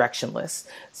who's directionless.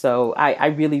 So I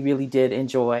really, really did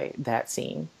enjoy that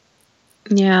scene.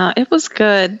 Yeah, it was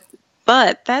good.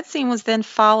 But that scene was then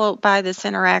followed by this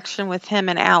interaction with him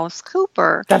and Alice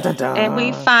Cooper. Dun, dun, And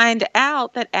we dun. find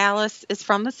out that Alice is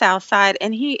from the South Side,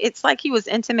 and it's like he was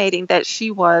intimating that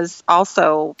she was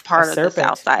also A part of the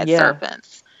South serpent. Side Yeah.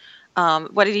 Serpents.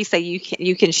 What did he say?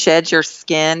 You can shed your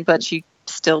skin, but you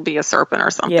still be a serpent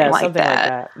or something Yeah, like something like that.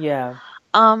 that. Yeah.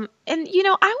 And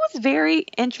I was very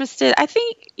interested. I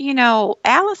think,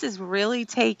 Alice is really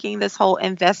taking this whole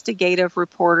investigative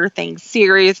reporter thing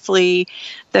seriously.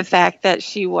 The fact that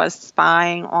she was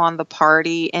spying on the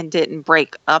party and didn't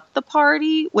break up the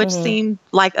party, which Mm-hmm. seemed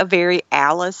like a very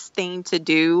Alice thing to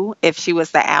do. If she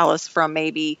was the Alice from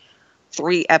maybe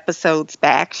 3 episodes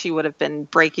back, she would have been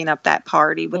breaking up that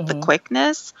party with the Mm-hmm.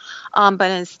 quickness.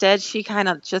 But instead, she kind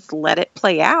of just let it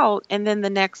play out. And then the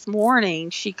next morning,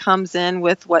 she comes in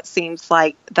with what seems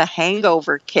like the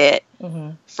hangover kit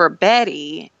Mm-hmm. for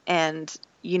Betty. And,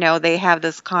 they have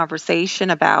this conversation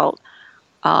about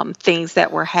things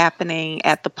that were happening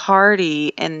at the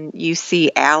party. And you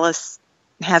see Alice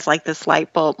has like this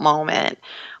light bulb moment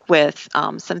with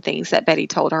some things that Betty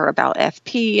told her about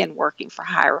FP and working for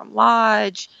Hiram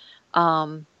Lodge,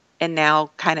 um, and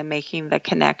now kind of making the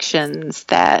connections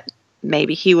that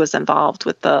maybe he was involved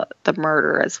with the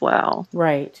murder as well.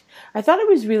 Right. I thought it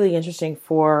was really interesting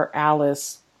for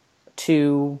Alice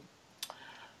to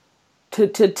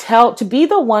to be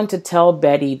the one to tell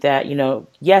Betty that,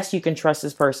 yes, you can trust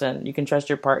this person, you can trust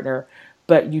your partner,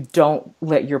 but you don't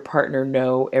let your partner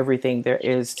know everything there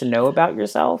is to know about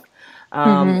yourself.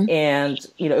 Mm-hmm. And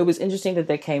it was interesting that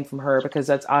that came from her, because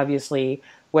that's obviously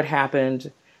what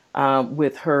happened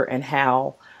with her and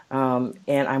Hal. And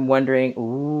I'm wondering,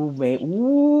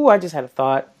 I just had a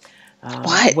thought.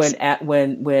 What?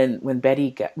 When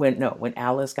Betty got, when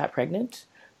Alice got pregnant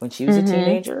when she was a Mm-hmm.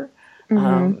 teenager, Mm-hmm.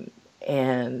 um,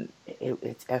 and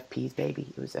it's FP's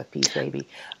baby. It was FP's baby,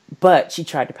 but she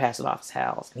tried to pass it off as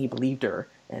Hal's, and he believed her.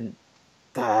 And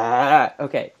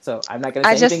okay, so I'm not going to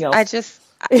I say anything just, I else.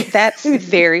 just, that's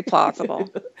very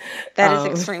plausible. That is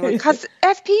um, extremely because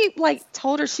FP like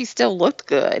told her she still looked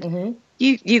good. hmm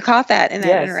You caught that in that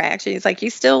Yes, interaction. He's like, you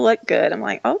still look good. I'm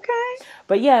like, okay.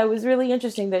 but yeah, it was really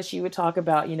interesting that she would talk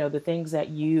about the things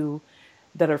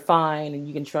that are fine, and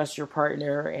you can trust your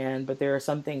partner, and but there are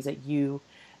some things that you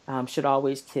should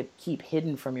always keep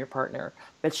hidden from your partner.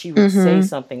 That she would say Mm-hmm.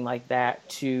 something like that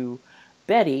to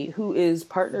Betty, who is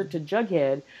partner to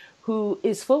Jughead, who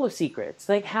is full of secrets.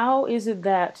 Like, how is it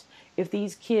that if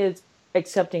these kids,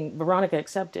 accepting Veronica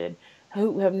accepted,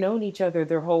 who have known each other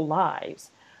their whole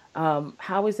lives,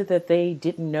 how is it that they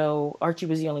didn't know Archie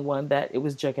was the only one that it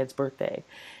was Jughead's birthday?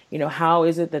 How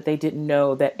is it that they didn't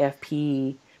know that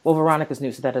FP, well, Veronica's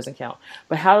new, so that doesn't count.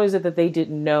 But how is it that they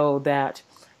didn't know that,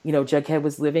 Jughead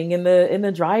was living in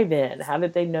the drive-in? How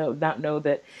did they not know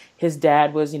that his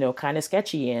dad was, kind of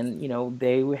sketchy, and,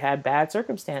 they had bad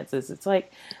circumstances? It's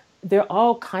like there are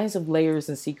all kinds of layers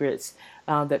and secrets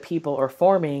that people are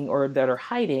forming or that are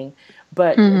hiding.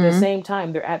 But at the Mm-hmm. same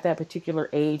time, they're at that particular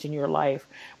age in your life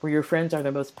where your friends are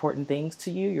the most important things to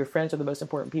you. Your friends are the most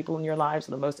important people in your lives,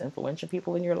 are the most influential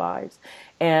people in your lives.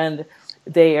 And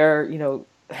they are,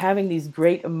 having these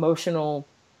great emotional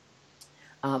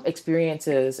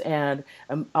experiences, and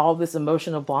all this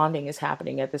emotional bonding is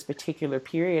happening at this particular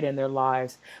period in their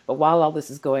lives. But while all this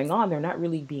is going on, they're not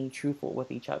really being truthful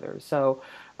with each other. So,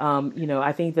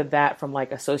 I think that from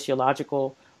like a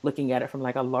sociological, looking at it from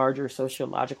like a larger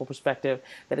sociological perspective,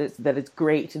 that it's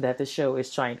great that the show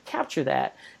is trying to capture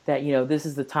that this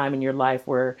is the time in your life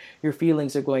where your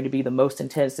feelings are going to be the most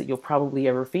intense that you'll probably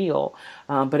ever feel,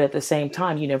 but at the same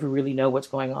time you never really know what's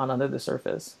going on under the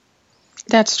surface.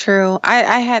 That's true.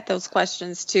 I had those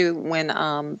questions too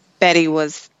when Betty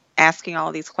was asking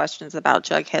all these questions about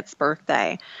Jughead's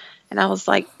birthday. And I was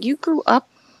like, you grew up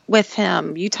with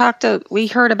him. We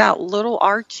heard about little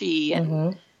Archie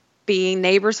and being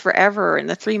neighbors forever and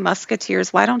the Three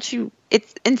Musketeers. Why don't you?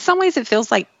 It's in some ways it feels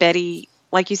like Betty,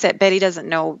 like you said, Betty doesn't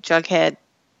know Jughead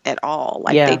at all.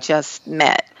 Like they just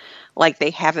met. Like they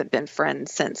haven't been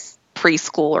friends since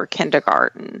preschool or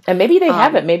kindergarten. And maybe they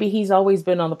haven't. Maybe he's always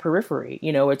been on the periphery.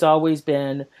 It's always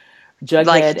been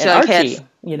Jughead and Archie.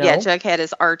 Yeah, Jughead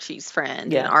is Archie's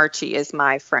friend and Archie is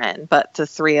my friend, but the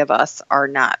three of us are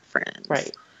not friends.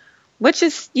 Right. Which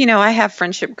is, I have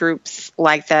friendship groups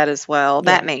like that as well.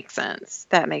 Yeah. That makes sense.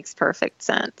 That makes perfect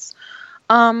sense.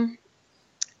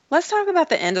 Let's talk about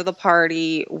the end of the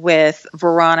party with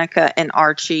Veronica and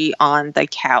Archie on the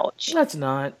couch. Let's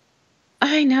not.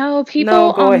 I know people.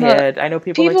 No, go ahead. I know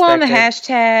people on the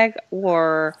hashtag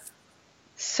were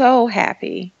so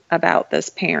happy about this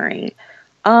pairing.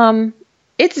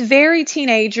 It's very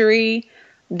teenagery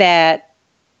that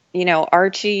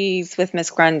Archie's with Miss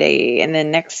Grundy, and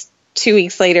then next 2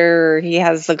 weeks later he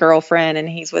has a girlfriend and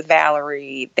he's with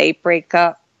Valerie. They break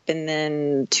up, and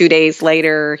then 2 days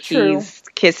later he's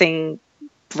kissing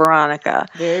Veronica.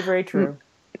 Very, very true.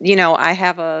 I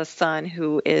have a son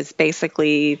who is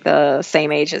basically the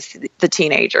same age as the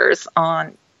teenagers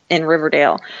in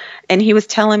Riverdale. And he was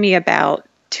telling me about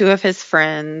two of his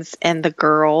friends, and the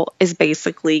girl is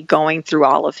basically going through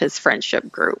all of his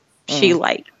friendship group.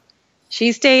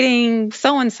 She's dating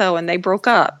so-and-so and they broke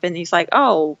up. And he's like,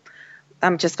 oh,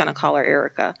 I'm just going to call her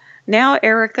Erica. Now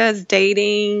Erica's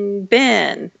dating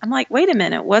Ben. I'm like, wait a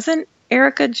minute. Wasn't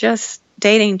Erica just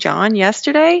dating John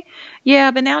yesterday?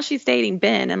 Yeah, but now she's dating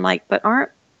Ben. I'm like, but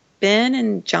aren't Ben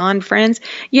and John friends?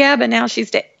 Yeah, but now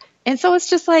she's and so it's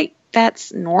just like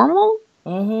that's normal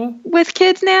with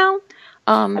kids now.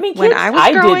 When I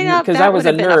was growing up, because I was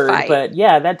a nerd, but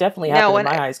yeah, that definitely happened in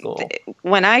my high school.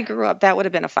 When I grew up, that would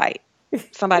have been a fight.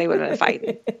 Somebody would have been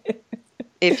fighting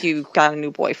if you got a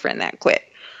new boyfriend that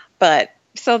quick. But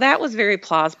so that was very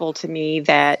plausible to me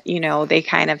that, they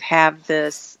kind of have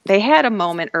this. They had a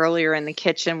moment earlier in the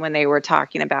kitchen when they were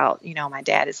talking about, my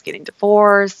dad is getting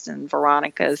divorced, and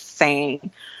Veronica's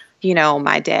saying,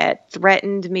 my dad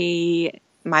threatened me.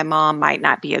 My mom might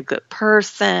not be a good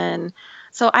person.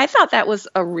 So I thought that was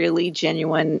a really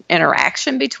genuine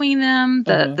interaction between them.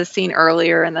 The scene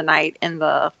earlier in the night in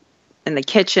the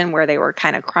kitchen where they were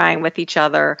kind of crying with each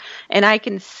other. And I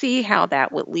can see how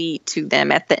that would lead to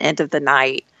them at the end of the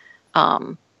night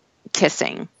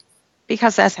kissing,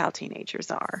 because that's how teenagers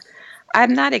are.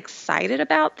 I'm not excited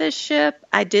about this ship.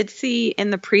 I did see in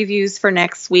the previews for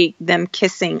next week them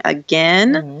kissing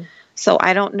again. So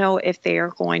I don't know if they are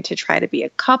going to try to be a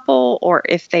couple or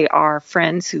if they are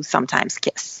friends who sometimes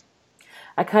kiss.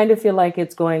 I kind of feel like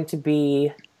it's going to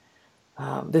be,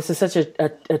 this is such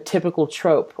a typical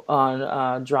trope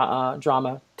on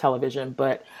drama television,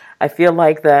 but I feel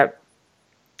like that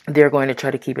they're going to try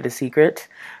to keep it a secret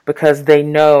because they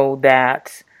know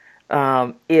that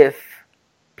if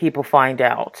people find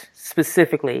out,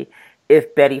 specifically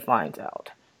if Betty finds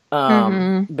out,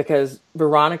 because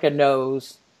Veronica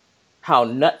knows how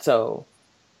nutso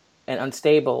and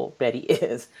unstable Betty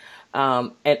is.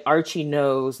 And Archie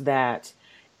knows that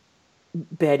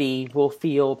Betty will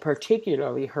feel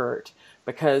particularly hurt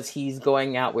because he's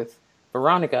going out with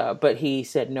Veronica, but he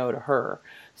said no to her.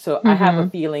 So I have a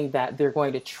feeling that they're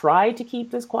going to try to keep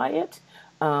this quiet.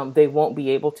 They won't be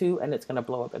able to, and it's going to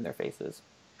blow up in their faces.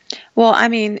 Well, I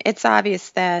mean, it's obvious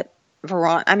that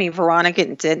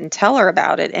Veronica didn't tell her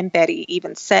about it. And Betty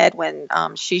even said when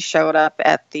she showed up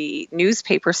at the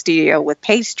newspaper studio with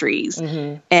pastries,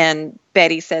 and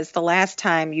Betty says, the last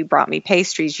time you brought me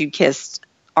pastries, you kissed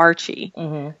Archie.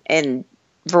 And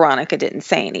Veronica didn't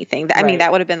say anything. I mean,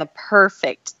 that would have been the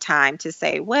perfect time to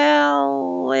say,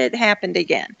 well, it happened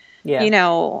again.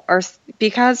 Or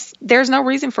because there's no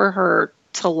reason for her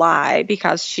to lie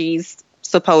because she's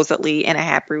supposedly in a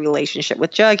happy relationship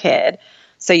with Jughead.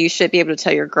 So you should be able to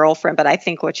tell your girlfriend. But I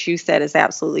think what you said is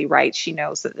absolutely right. She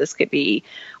knows that this could be,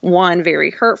 one,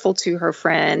 very hurtful to her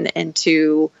friend, and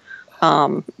two,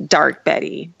 dark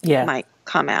Betty might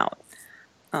come out.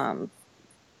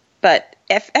 But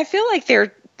I feel like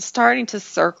they're starting to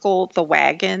circle the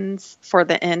wagons for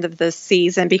the end of the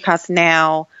season because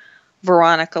now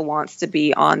Veronica wants to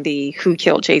be on the Who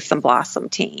Killed Jason Blossom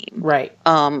team. Right.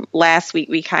 Last week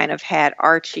we kind of had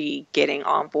Archie getting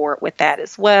on board with that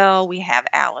as well. We have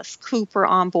Alice Cooper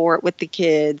on board with the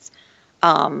kids.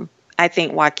 I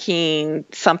think Joaquin,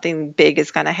 something big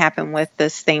is going to happen with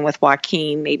this thing with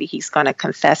Joaquin. Maybe he's going to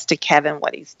confess to Kevin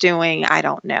what he's doing. I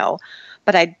don't know.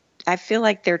 But I feel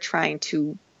like they're trying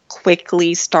to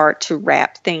quickly start to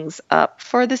wrap things up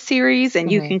for the series.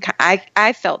 And you can,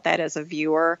 I felt that as a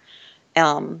viewer.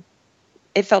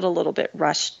 It felt a little bit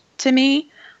rushed to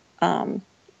me. And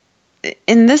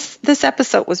this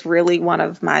episode was really one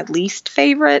of my least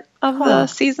favorite of the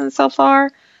season so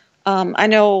far. I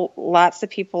know lots of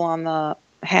people on the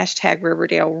hashtag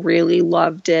Riverdale really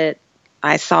loved it.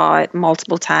 I saw it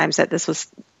multiple times that this was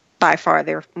by far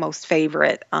their most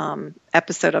favorite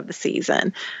episode of the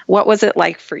season. What was it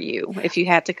like for you if you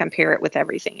had to compare it with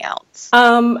everything else?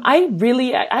 I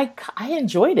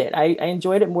enjoyed it. I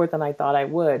enjoyed it more than I thought I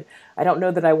would. I don't know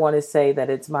that I want to say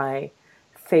that it's my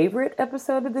favorite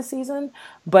episode of the season,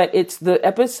 but it's the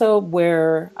episode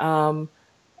where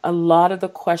a lot of the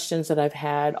questions that I've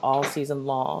had all season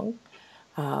long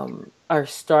are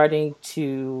starting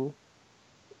to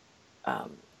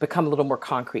become a little more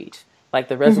concrete. Like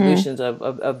the resolutions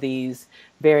of these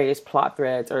various plot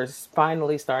threads are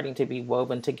finally starting to be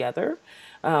woven together,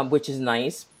 which is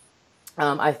nice.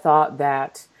 I thought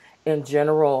that in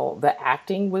general, the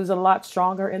acting was a lot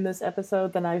stronger in this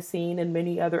episode than I've seen in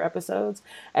many other episodes.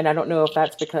 And I don't know if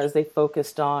that's because they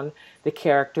focused on the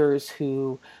characters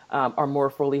who are more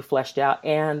fully fleshed out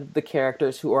and the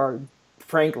characters who are,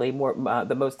 frankly, more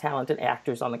the most talented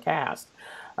actors on the cast.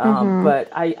 But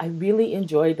I really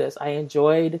enjoyed this. I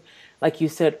enjoyed, like you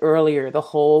said earlier, the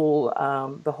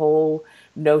whole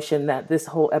notion that this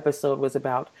whole episode was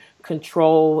about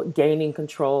control, gaining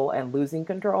control, and losing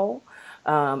control.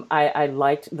 I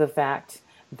liked the fact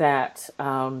that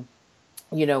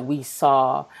we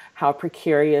saw how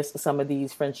precarious some of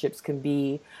these friendships can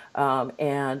be,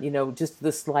 and just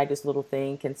the slightest little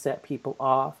thing can set people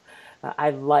off. I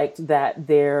liked that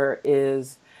there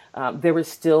was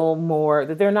still more,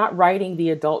 that they're not writing the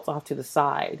adults off to the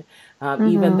side,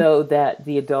 even though that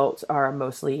the adults are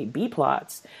mostly B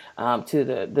plots, to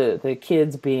the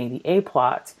kids being the A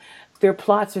plots. Their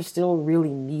plots are still really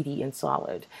meaty and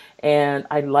solid. And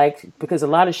I liked, because a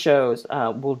lot of shows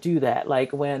will do that.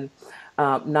 Like when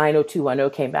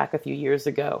 90210 came back a few years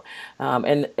ago.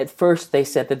 And at first they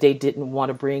said that they didn't want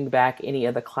to bring back any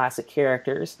of the classic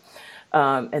characters.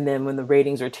 And then when the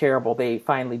ratings were terrible, they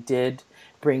finally did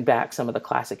bring back some of the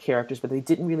classic characters, but they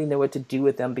didn't really know what to do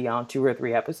with them beyond 2 or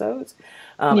 3 episodes.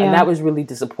 And that was really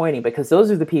disappointing because those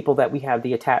are the people that we have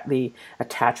the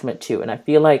attachment to. And I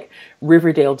feel like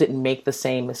Riverdale didn't make the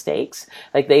same mistakes.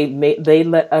 Like they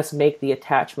let us make the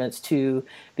attachments to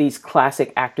these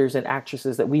classic actors and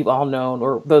actresses that we've all known,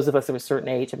 or those of us of a certain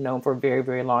age have known for a very,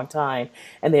 very long time.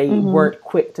 And they weren't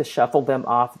quick to shuffle them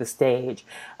off the stage.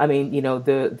 I mean,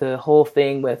 the whole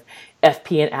thing with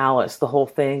FP and Alice, the whole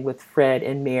thing with Fred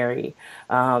and Mary,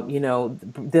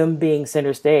 them being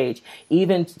center stage,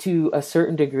 even to a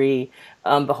certain degree,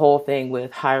 the whole thing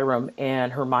with Hiram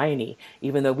and Hermione,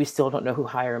 even though we still don't know who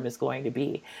Hiram is going to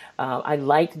be. I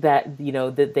liked that,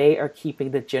 that they are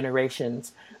keeping the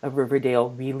generations of Riverdale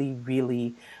really,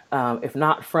 really, if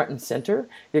not front and center,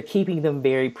 they're keeping them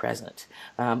very present.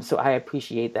 So I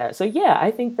appreciate that. So yeah, I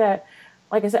think that,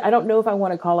 like I said, I don't know if I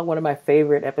want to call it one of my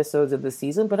favorite episodes of the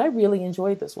season, but I really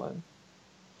enjoyed this one.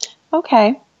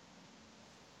 Okay.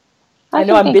 I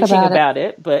know I'm bitching about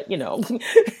it, but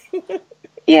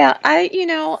Yeah,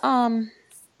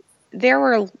 there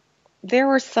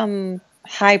were some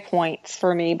high points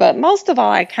for me, but most of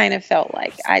all, I kind of felt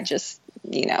like I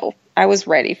was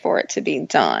ready for it to be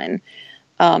done.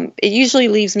 It usually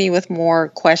leaves me with more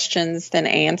questions than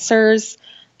answers.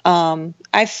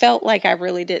 I felt like I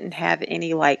really didn't have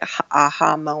any like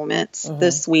aha moments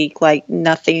this week. Like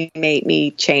nothing made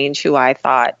me change who I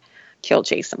thought killed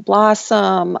Jason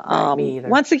Blossom. Me either.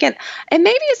 Once again, and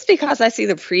maybe it's because I see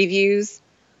the previews.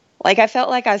 Like I felt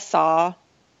like I saw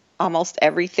almost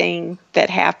everything that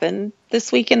happened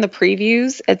this week in the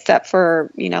previews, except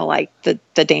for, like the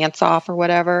dance off or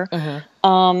whatever.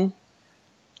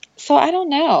 So I don't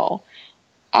know.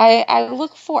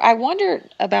 I wondered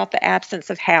about the absence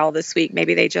of Hal this week.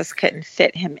 Maybe they just couldn't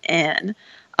fit him in.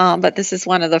 But this is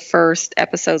one of the first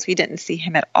episodes we didn't see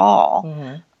him at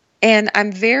all. And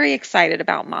I'm very excited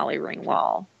about Molly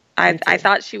Ringwald. I Me I too.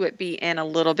 thought she would be in a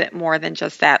little bit more than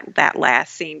just that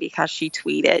last scene because she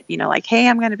tweeted, like, "Hey,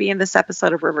 I'm going to be in this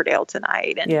episode of Riverdale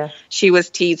tonight," and Yeah. she was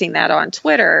teasing that on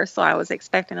Twitter, so I was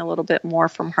expecting a little bit more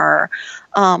from her.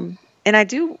 Um, and I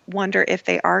do wonder if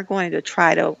they are going to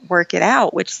try to work it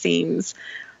out, which seems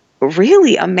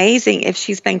really amazing if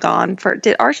she's been gone for,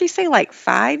 did Archie say like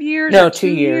 5 years or No, 2 2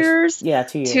 years. years? Yeah,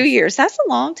 2 2 years. years. That's a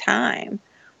long time.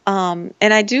 And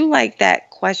I do like that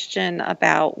question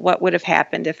about what would have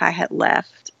happened if I had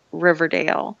left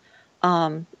Riverdale.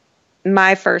 Um,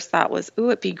 my first thought was, ooh,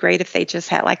 it'd be great if they just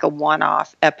had like a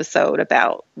one-off episode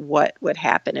about what would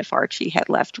happen if Archie had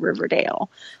left Riverdale.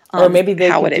 Or maybe they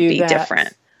How could would it do be different?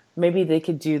 that. Maybe they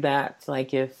could do that,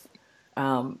 like if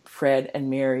Fred and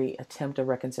Mary attempt a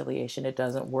reconciliation, it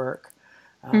doesn't work.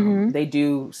 Mm-hmm. They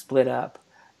do split up,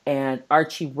 and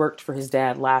Archie worked for his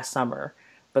dad last summer.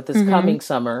 But this Mm-hmm. coming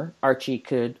summer, Archie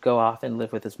could go off and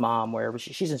live with his mom wherever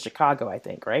she's in Chicago, I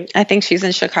think, right? I think she's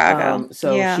in Chicago.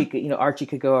 So Yeah. she could, Archie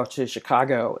could go out to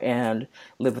Chicago and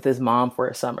live with his mom for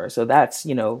a summer. So that's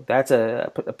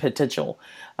a potential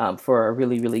for a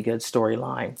really, really good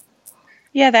storyline.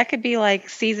 Yeah, that could be like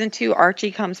season 2.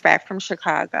 Archie comes back from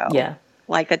Chicago, Yeah,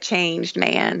 like a changed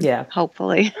man, yeah,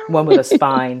 hopefully. one with a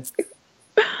spine.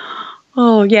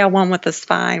 Oh, yeah, one with a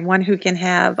spine, one who can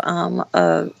have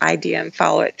a idea and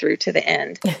follow it through to the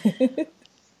end.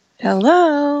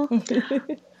 Hello.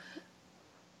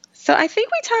 So I think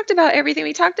we talked about everything.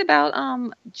 We talked about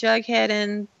Jughead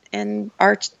and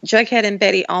Jughead and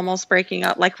Betty almost breaking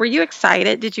up. Like, were you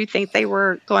excited? Did you think they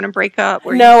were going to break up?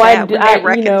 Were you No, sad when they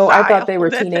I thought they were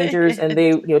reconciled at the teenagers, and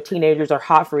end? teenagers are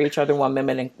hot for each other one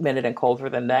minute and cold for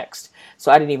the next.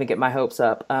 So I didn't even get my hopes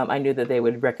up. I knew that they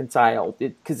would reconcile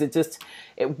because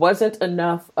it wasn't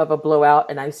enough of a blowout,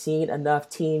 and I've seen enough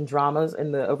teen dramas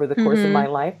over the course of Mm-hmm. my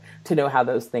life to know how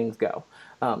those things go.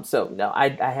 So no, I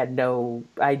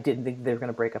didn't think they were going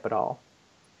to break up at all.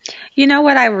 You know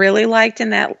what I really liked in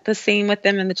the scene with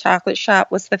them in the chocolate shop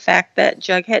was the fact that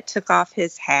Jughead took off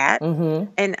his hat,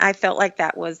 Mm-hmm. and I felt like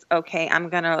that was okay. I'm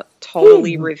gonna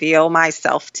totally He reveal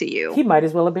myself to you. he might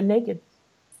as well have been naked.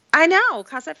 I know,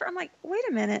 cause I'm like, wait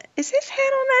a minute, is his hat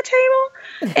on that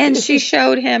table? And she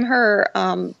showed him her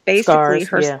basically Scars,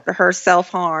 her yeah, her self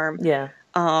harm. yeah.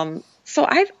 So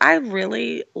I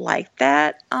really liked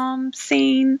that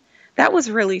scene. That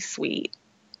was really sweet.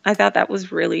 I thought that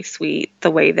was really sweet, the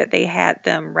way that they had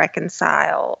them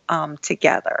reconcile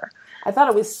together. I thought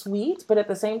it was sweet, but at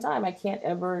the same time, I can't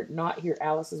ever not hear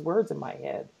Alice's words in my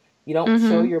head. You don't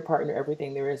show Hmm. your partner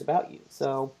everything there is about you.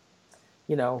 So,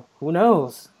 who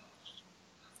knows?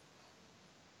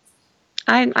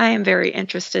 I am very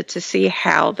interested to see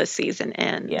how the season Yeah.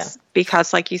 ends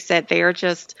because, like you said, they are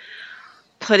just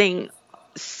putting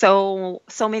so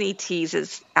many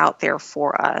teases out there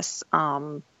for us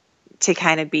to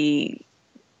kind of be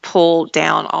pulled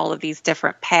down all of these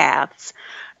different paths.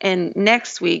 And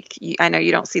next week, I know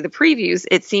you don't see the previews.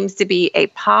 It seems to be a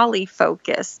Polly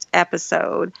focused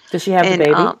episode, Does she have the and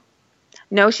baby?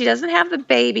 no, she doesn't have the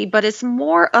baby, but it's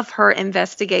more of her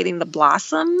investigating the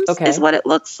blossoms, is Okay. what it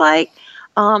looks like.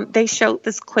 They showed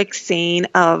this quick scene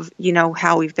of,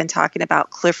 how we've been talking about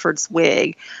Clifford's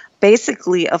wig,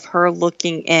 basically of her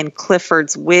looking in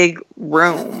Clifford's wig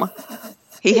room.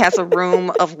 He has a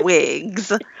room of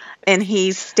wigs, and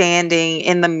he's standing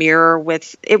in the mirror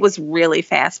with, it was really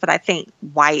fast, but I think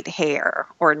white hair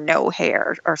or no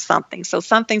hair or something. So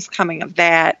something's coming of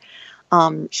that.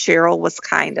 Cheryl was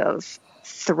kind of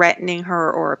threatening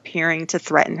her or appearing to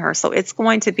threaten her. So it's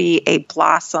going to be a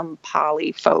Blossom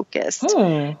Polly focused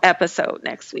Hmm. episode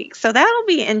next week. So that'll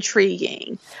be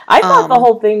intriguing. I thought the Um,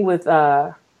 whole thing with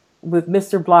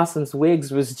Mr. Blossom's wigs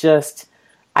was just.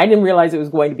 I didn't realize it was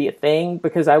going to be a thing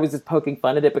because I was just poking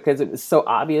fun at it because it was so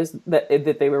obvious that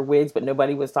they were wigs, but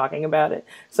nobody was talking about it.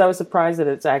 So I was surprised that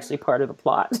it's actually part of the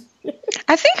plot.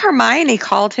 I think Hermione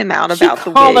called him out She about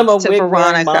the called him a wigs to wig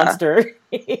wearing Veronica. monster.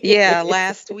 Yeah,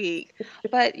 last week.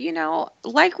 But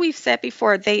like we've said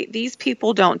before, these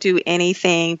people don't do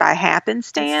anything by That's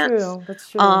happenstance. true. That's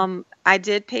true. I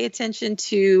did pay attention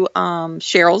to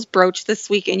Cheryl's brooch this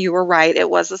week, and you were right. It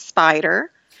was a spider.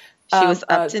 She was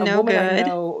up to A no woman I good.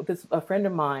 know, a friend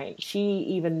of mine, she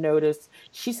even noticed.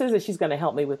 She says that she's going to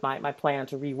help me with my plan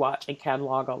to rewatch and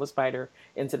catalog all the spider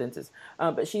incidences.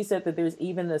 But she said that there's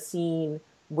even a scene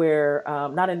where,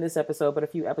 not in this episode, but a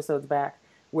few episodes back,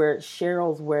 where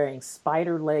Cheryl's wearing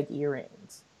spider leg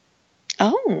earrings.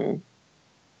 Oh.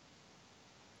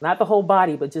 Not the whole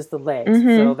body, but just the legs.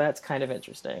 Mm-hmm. So that's kind of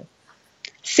interesting.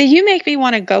 See, you make me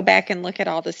want to go back and look at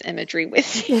all this imagery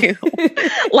with you.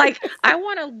 Like, I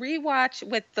want to rewatch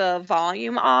with the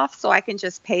volume off so I can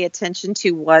just pay attention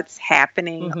to what's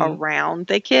happening around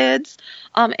the kids.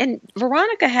 And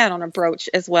Veronica had on a brooch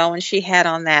as well, and she had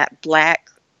on that black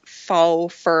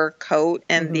faux fur coat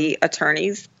in the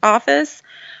attorney's office.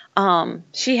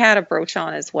 She had a brooch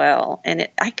on as well, and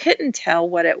I couldn't tell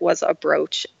what it was a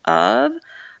brooch of,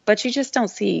 but you just don't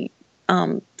see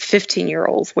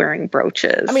 15-year-olds wearing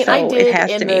brooches. I mean, so I did, it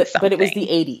has to mean something. but it was the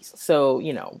 80s, so,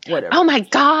 you know, whatever. Oh my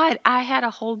God, I had a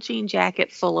whole jean jacket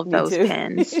full of those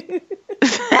pins.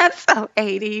 That's so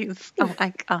 80s. Oh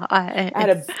my God.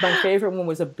 My favorite one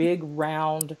was a big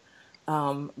round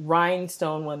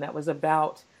rhinestone one that was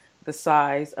about the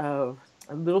size of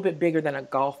a little bit bigger than a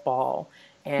golf ball.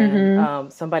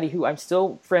 And somebody who I'm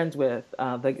still friends with,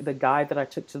 the guy that I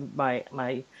took to my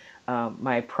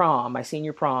prom, my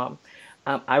senior prom.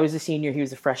 I was a senior, he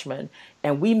was a freshman,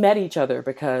 and we met each other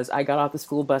because I got off the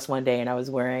school bus one day and I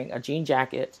was wearing a jean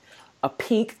jacket, a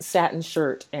pink satin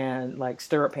shirt, and like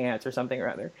stirrup pants or something or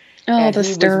other. Oh, and the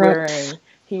stirrups.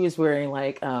 He was wearing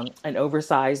like an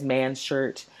oversized man's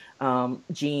shirt,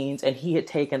 jeans, and he had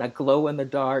taken a glow in the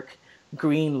dark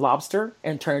green lobster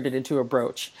and turned it into a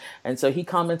brooch. And so he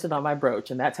commented on my brooch,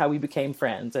 and that's how we became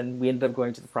friends, and we ended up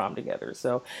going to the prom together.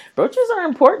 So brooches are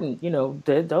important, you know.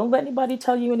 Don't let anybody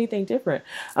tell you anything different.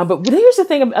 But here's the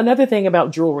thing, another thing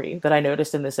about jewelry that I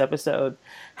noticed in this episode.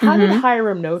 How did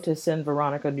Hiram know to send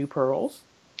Veronica new pearls?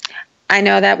 I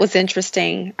know, that was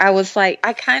interesting. I was like,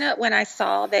 when I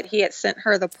saw that he had sent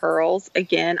her the pearls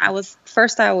again, I was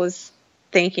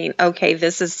thinking, okay,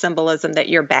 this is symbolism that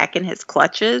you're back in his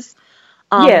clutches.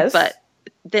 Yes. But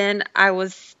then I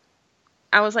was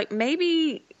like,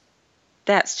 maybe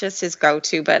that's just his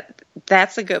go-to, but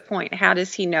that's a good point. How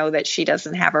does he know that she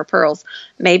doesn't have her pearls?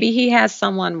 Maybe he has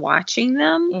someone watching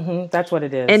them. That's what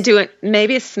it is. And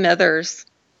maybe it's Smithers.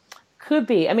 Could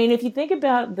be. I mean, if you think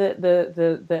about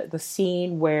the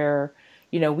scene where,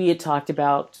 you know, we had talked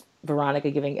about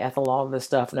Veronica giving Ethel all of this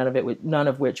stuff, none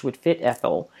of which would fit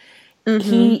Ethel.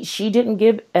 She didn't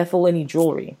give Ethel any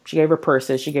jewelry. She gave her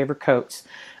purses, she gave her coats,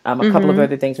 a couple of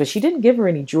other things, but she didn't give her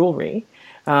any jewelry.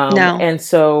 No. And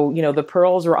so, you know, the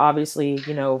pearls were obviously,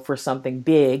 you know, for something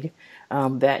big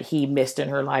that he missed in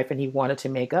her life and he wanted to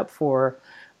make up for.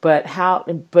 But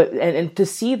to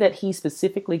see that he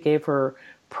specifically gave her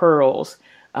pearls,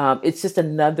 it's just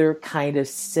another kind of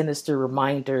sinister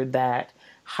reminder that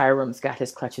Hiram's got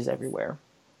his clutches everywhere.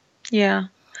 Yeah.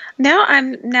 Now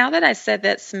that I said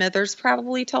that Smithers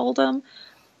probably told him,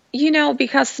 you know,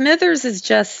 because Smithers is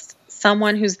just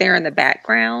someone who's there in the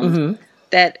background,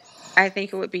 that I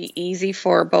think it would be easy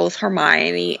for both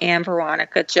Hermione and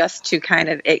Veronica just to kind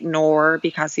of ignore,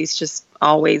 because he's just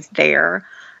always there,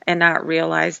 and not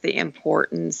realize the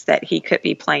importance that he could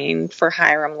be playing for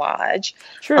Hiram Lodge.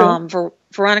 True.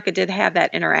 Veronica did have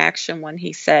that interaction when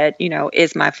he said, you know,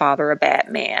 is my father a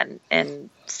bad man? And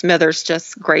Smithers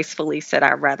just gracefully said,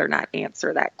 I'd rather not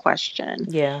answer that question.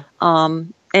 Yeah.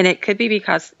 And it could be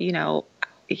because, you know,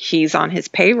 he's on his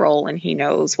payroll and he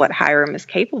knows what Hiram is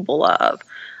capable of.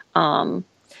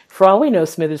 For all we know,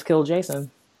 Smithers killed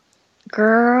Jason.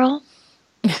 Girl.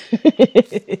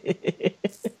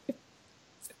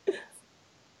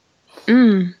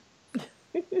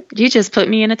 You just put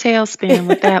me in a tailspin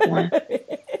with that one.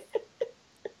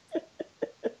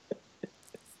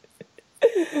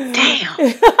 Damn.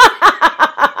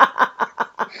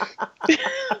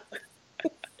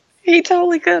 He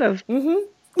totally could have.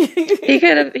 He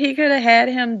could have had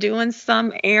him doing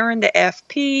some errand to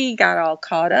FP, got all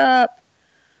caught up.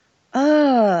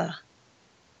 Why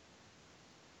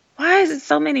is it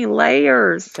so many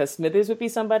layers? Because Smithers would be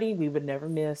somebody we would never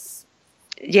miss.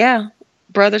 Yeah.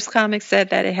 Brothers Comics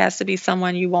said that it has to be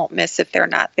someone you won't miss if they're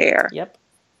not there. Yep.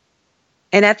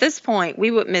 And at this point,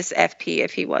 we would miss FP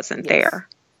if he wasn't there.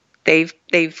 They've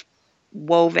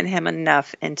woven him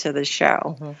enough into the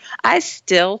show. I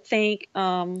still think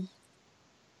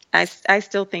I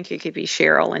still think it could be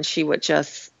Cheryl, and she would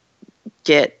just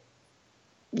get,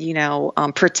 you know,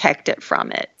 protected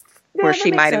from it, where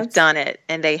she might have done it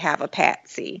and they have a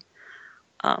patsy.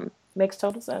 Makes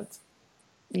total sense.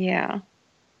 Yeah.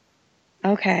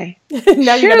 Okay.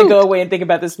 Now you got to go away and think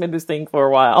about this Smithers thing for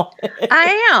a while.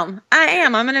 I am.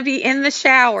 I'm going to be in the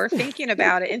shower thinking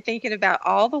about it and thinking about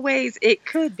all the ways it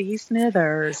could be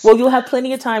Smithers. Well, you'll have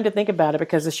plenty of time to think about it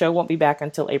because the show won't be back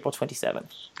until April 27th.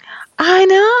 I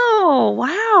know.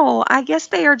 Wow. I guess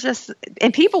they are just,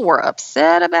 and people were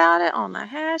upset about it on the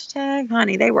hashtag.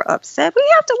 Honey, they were upset. We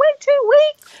have to wait 2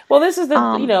 weeks. Well, this is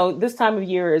the, you know, this time of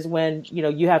year is when, you know,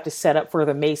 you have to set up for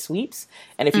the May sweeps.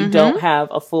 And if you don't have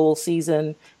a full season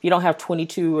season, if you don't have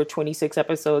 22 or 26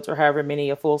 episodes or however many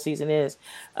a full season is,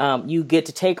 you get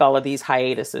to take all of these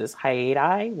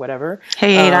hiati, whatever,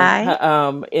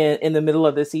 in the middle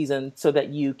of the season so that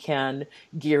you can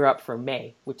gear up for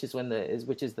May, which is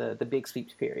the big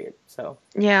sweeps period. So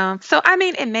Yeah. So I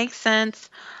mean, it makes sense.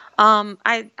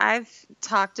 I've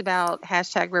talked about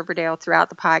hashtag Riverdale throughout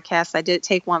the podcast. I did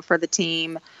take one for the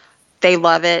team. They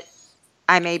love it.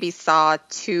 I maybe saw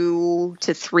 2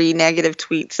 to 3 negative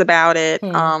tweets about it.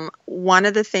 One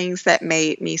of the things that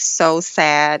made me so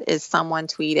sad is someone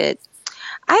tweeted,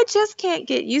 "I just can't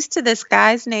get used to this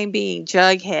guy's name being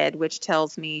Jughead," which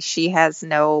tells me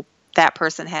that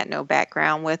person had no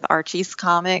background with Archie's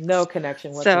comics. No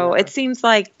connection whatsoever. So it seems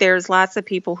like there's lots of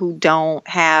people who don't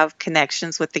have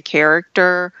connections with the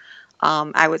character.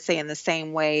 I would say in the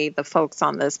same way the folks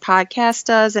on this podcast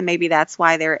does, and maybe that's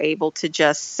why they're able to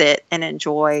just sit and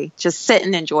enjoy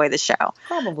the show.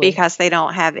 Probably. Because they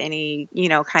don't have any,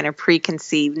 kind of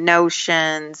preconceived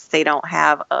notions. They don't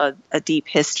have a deep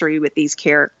history with these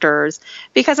characters.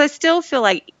 Because I still feel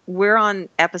like we're on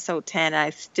episode 10, and I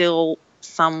still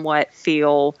somewhat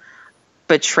feel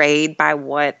betrayed by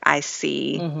what I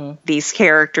see these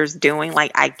characters doing.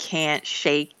 Like, I can't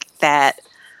shake that.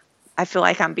 I feel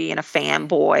like I'm being a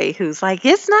fanboy who's like,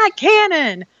 it's not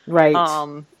canon,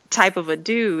 right? Type of a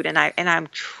dude, and I'm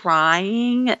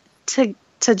trying to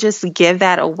just give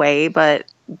that away, but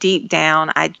deep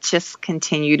down, I just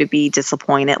continue to be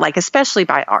disappointed. Like, especially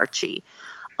by Archie.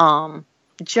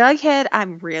 Jughead,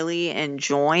 I'm really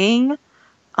enjoying.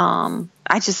 I'm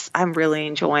really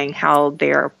enjoying how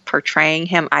they're portraying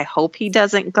him. I hope he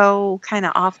doesn't go kind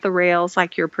of off the rails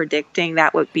like you're predicting.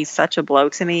 That would be such a blow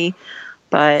to me.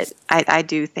 But I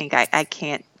do think I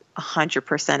can't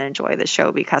 100% enjoy the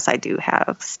show because I do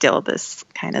have still this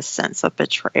kind of sense of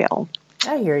betrayal.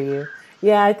 I hear you.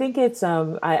 Yeah, I think it's,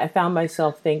 I found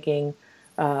myself thinking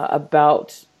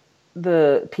about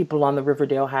the people on the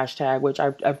Riverdale hashtag, which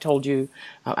I've told you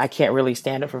I can't really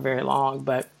stand it for very long.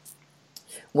 But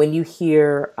when you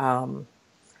hear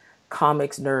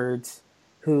comics nerds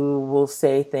who will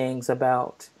say things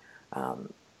about,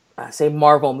 say,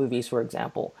 Marvel movies, for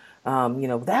example,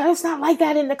 that is not like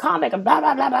that in the comic, blah,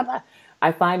 blah, blah, blah, blah.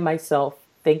 I find myself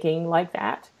thinking like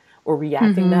that or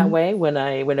reacting that way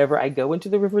whenever I go into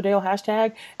the Riverdale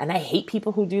hashtag, and I hate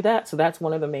people who do that. So that's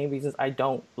one of the main reasons I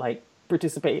don't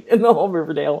participate in the whole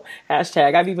Riverdale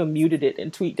hashtag. I've even muted it in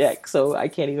TweetDeck, so I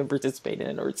can't even participate in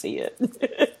it or see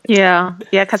it. Yeah,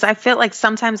 because I feel like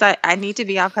sometimes I need to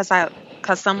be off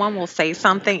because someone will say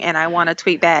something and I want to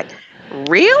tweet back,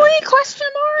 really? Question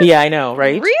mark? Yeah, I know,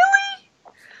 right? Really?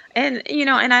 And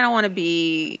and I don't want to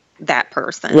be that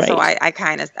person, right. So I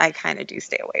kind of do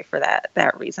stay away for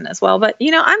that reason as well. But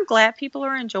I'm glad people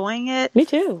are enjoying it. Me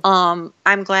too.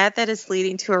 I'm glad that it's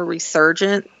leading to a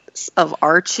resurgence of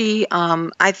Archie.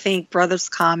 I think Brothers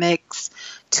Comics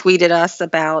tweeted us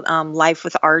about Life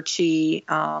with Archie,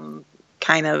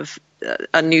 kind of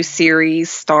a new series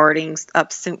starting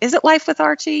up soon. Is it Life with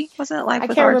Archie? Wasn't it Life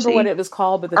with Archie? I can't remember what it was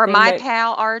called, but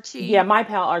Pal Archie. Yeah, My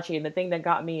Pal Archie. And the thing that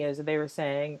got me is they were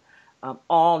saying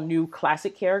all new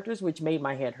classic characters, which made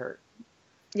my head hurt.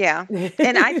 Yeah,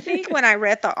 and I think when I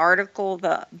read the article,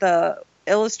 the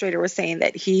illustrator was saying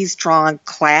that he's drawn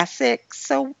classics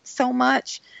so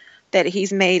much that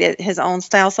he's made it his own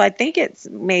style. So I think it's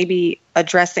maybe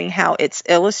addressing how it's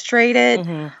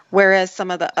illustrated, whereas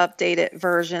some of the updated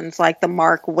versions, like the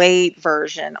Mark Waid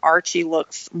version, Archie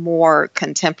looks more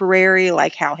contemporary,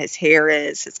 like how his hair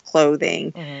is, his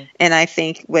clothing. And I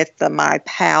think with the My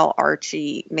Pal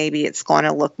Archie, maybe it's going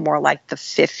to look more like the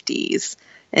 50s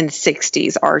and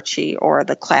 60s Archie, or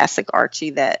the classic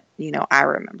Archie that, I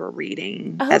remember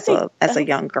reading as a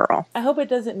young girl. I hope it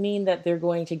doesn't mean that they're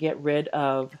going to get rid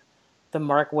of the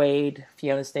Mark Waid,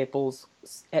 Fiona Staples,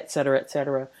 et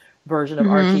cetera, version of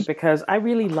Archie, because I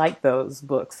really like those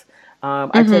books. I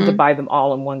tend to buy them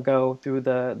all in one go through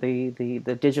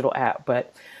the digital app,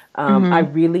 but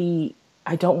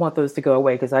I don't want those to go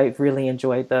away because I've really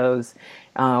enjoyed those.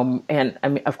 And I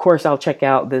mean, of course, I'll check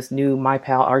out this new My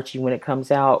Pal Archie when it comes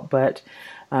out, but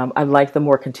I like the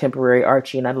more contemporary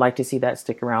Archie, and I'd like to see that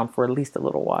stick around for at least a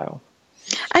little while.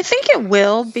 I think it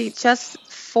will be, just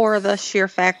for the sheer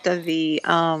fact of the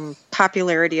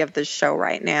popularity of the show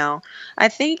right now. I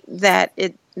think that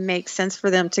it makes sense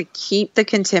for them to keep the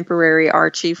contemporary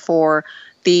Archie for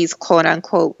these quote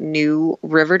unquote new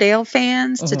Riverdale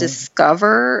fans to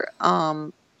discover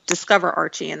discover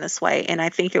Archie in this way. And I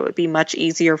think it would be much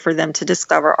easier for them to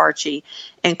discover Archie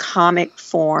in comic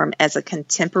form as a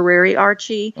contemporary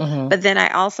Archie. But then I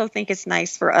also think it's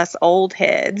nice for us old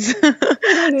heads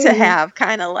to have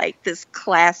kind of like this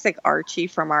classic Archie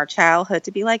from our childhood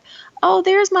to be like, oh,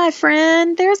 there's my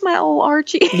friend. There's my old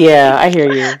Archie. Yeah, I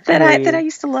hear you. that I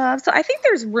used to love. So I think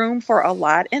there's room for a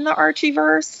lot in the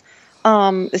Archieverse.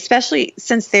 Especially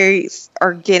since they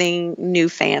are getting new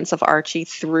fans of Archie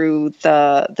through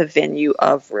the venue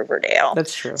of Riverdale.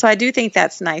 That's true. So I do think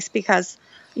that's nice because,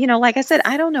 you know, like I said,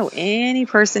 I don't know any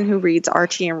person who reads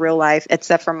Archie in real life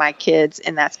except for my kids,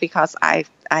 and that's because I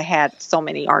had so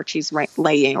many Archies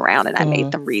laying around and I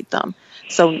made them read them.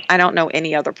 So I don't know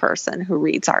any other person who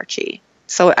reads Archie.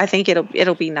 So I think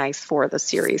it'll be nice for the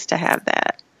series to have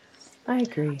that. I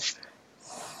agree.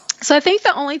 So I think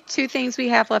the only two things we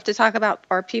have left to talk about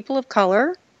are people of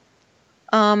color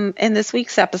in this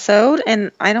week's episode.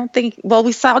 And I don't think, well,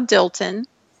 we saw Dilton.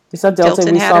 We saw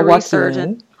Dilton. We saw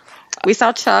Joaquin. We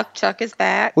saw Chuck. Chuck is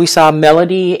back. We saw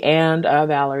Melody and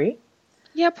Valerie.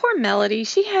 Yeah, poor Melody.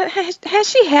 Has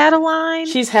she had a line?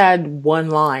 She's had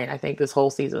one line, I think, this whole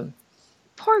season.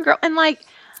 Poor girl. And like,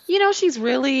 you know, she's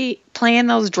really playing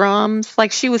those drums.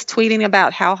 Like she was tweeting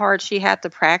about how hard she had to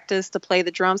practice to play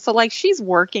the drums. So like she's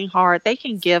working hard. They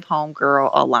can give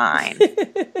homegirl a line.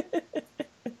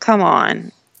 Come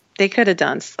on. They could have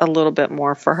done a little bit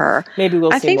more for her. Maybe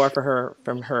we'll see more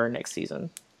from her next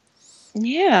season.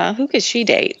 Yeah, who could she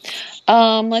date?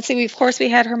 Let's see. Of course, we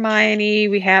had Hermione.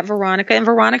 We had Veronica, and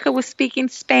Veronica was speaking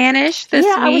Spanish this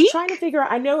week. Yeah, I was trying to figure out.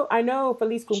 I know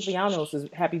Feliz Cumpleaños is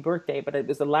happy birthday, but it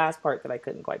was the last part that I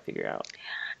couldn't quite figure out.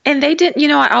 And they didn't. You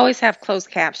know, I always have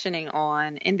closed captioning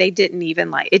on, and they didn't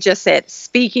even it just said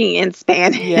speaking in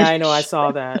Spanish. Yeah, I know. I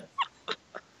saw that.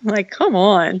 Like, come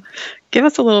on, give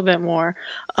us a little bit more.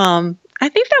 I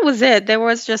think that was it. There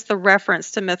was just the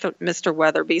reference to Mr.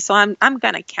 Weatherby, so I'm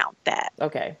gonna count that.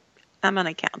 Okay. I'm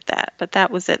gonna count that, but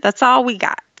that was it. That's all we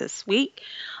got this week.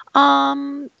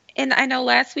 And I know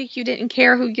last week you didn't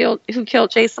care who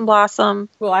killed Jason Blossom.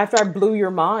 Well, after I blew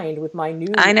your mind with my new,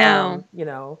 I know,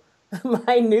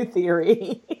 my new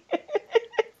theory.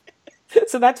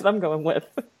 So that's what I'm going with.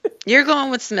 You're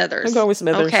going with Smithers. I'm going with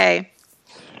Smithers. Okay.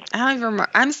 I don't even remember.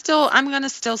 I'm gonna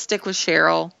still stick with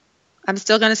Cheryl. I'm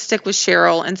still going to stick with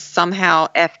Cheryl, and somehow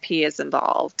FP is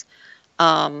involved.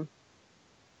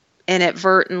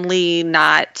 Inadvertently,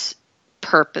 not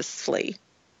purposefully.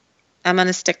 I'm going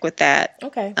to stick with that.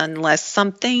 Okay. Unless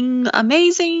something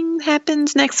amazing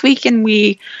happens next week and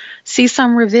we see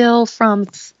some reveal from,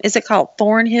 is it called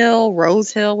Thornhill,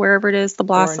 Rose Hill, wherever it is the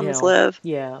Blossoms live?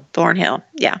 Yeah. Thornhill.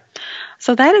 Yeah.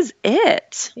 So that is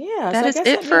it. Yeah. That is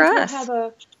it for us.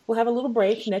 We'll have a little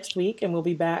break next week, and we'll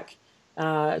be back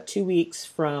 2 weeks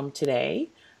from today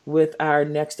with our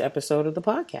next episode of the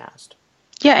podcast.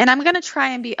 Yeah, and I'm going to try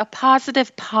and be a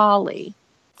positive Polly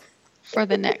for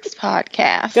the next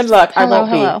podcast. Good luck. Hello,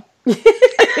 I won't be.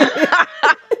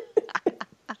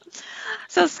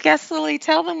 So, Skessily,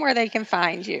 tell them where they can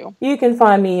find you. You can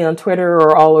find me on Twitter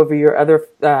or all over your other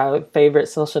favorite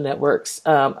social networks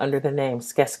under the name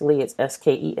Skeskali. It's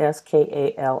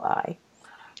Skeskali.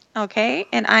 Okay,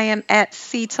 and I am at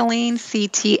Ctalleen,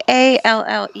 Ctalleen.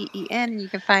 You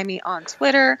can find me on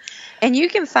Twitter, and you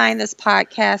can find this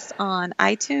podcast on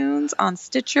iTunes, on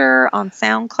Stitcher, on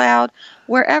SoundCloud,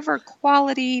 wherever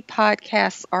quality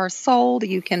podcasts are sold.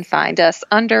 You can find us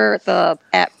under the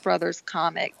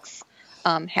 @BrothersComics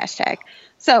hashtag.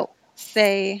 So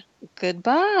say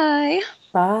goodbye.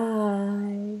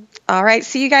 Bye. All right,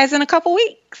 see you guys in a couple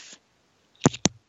weeks.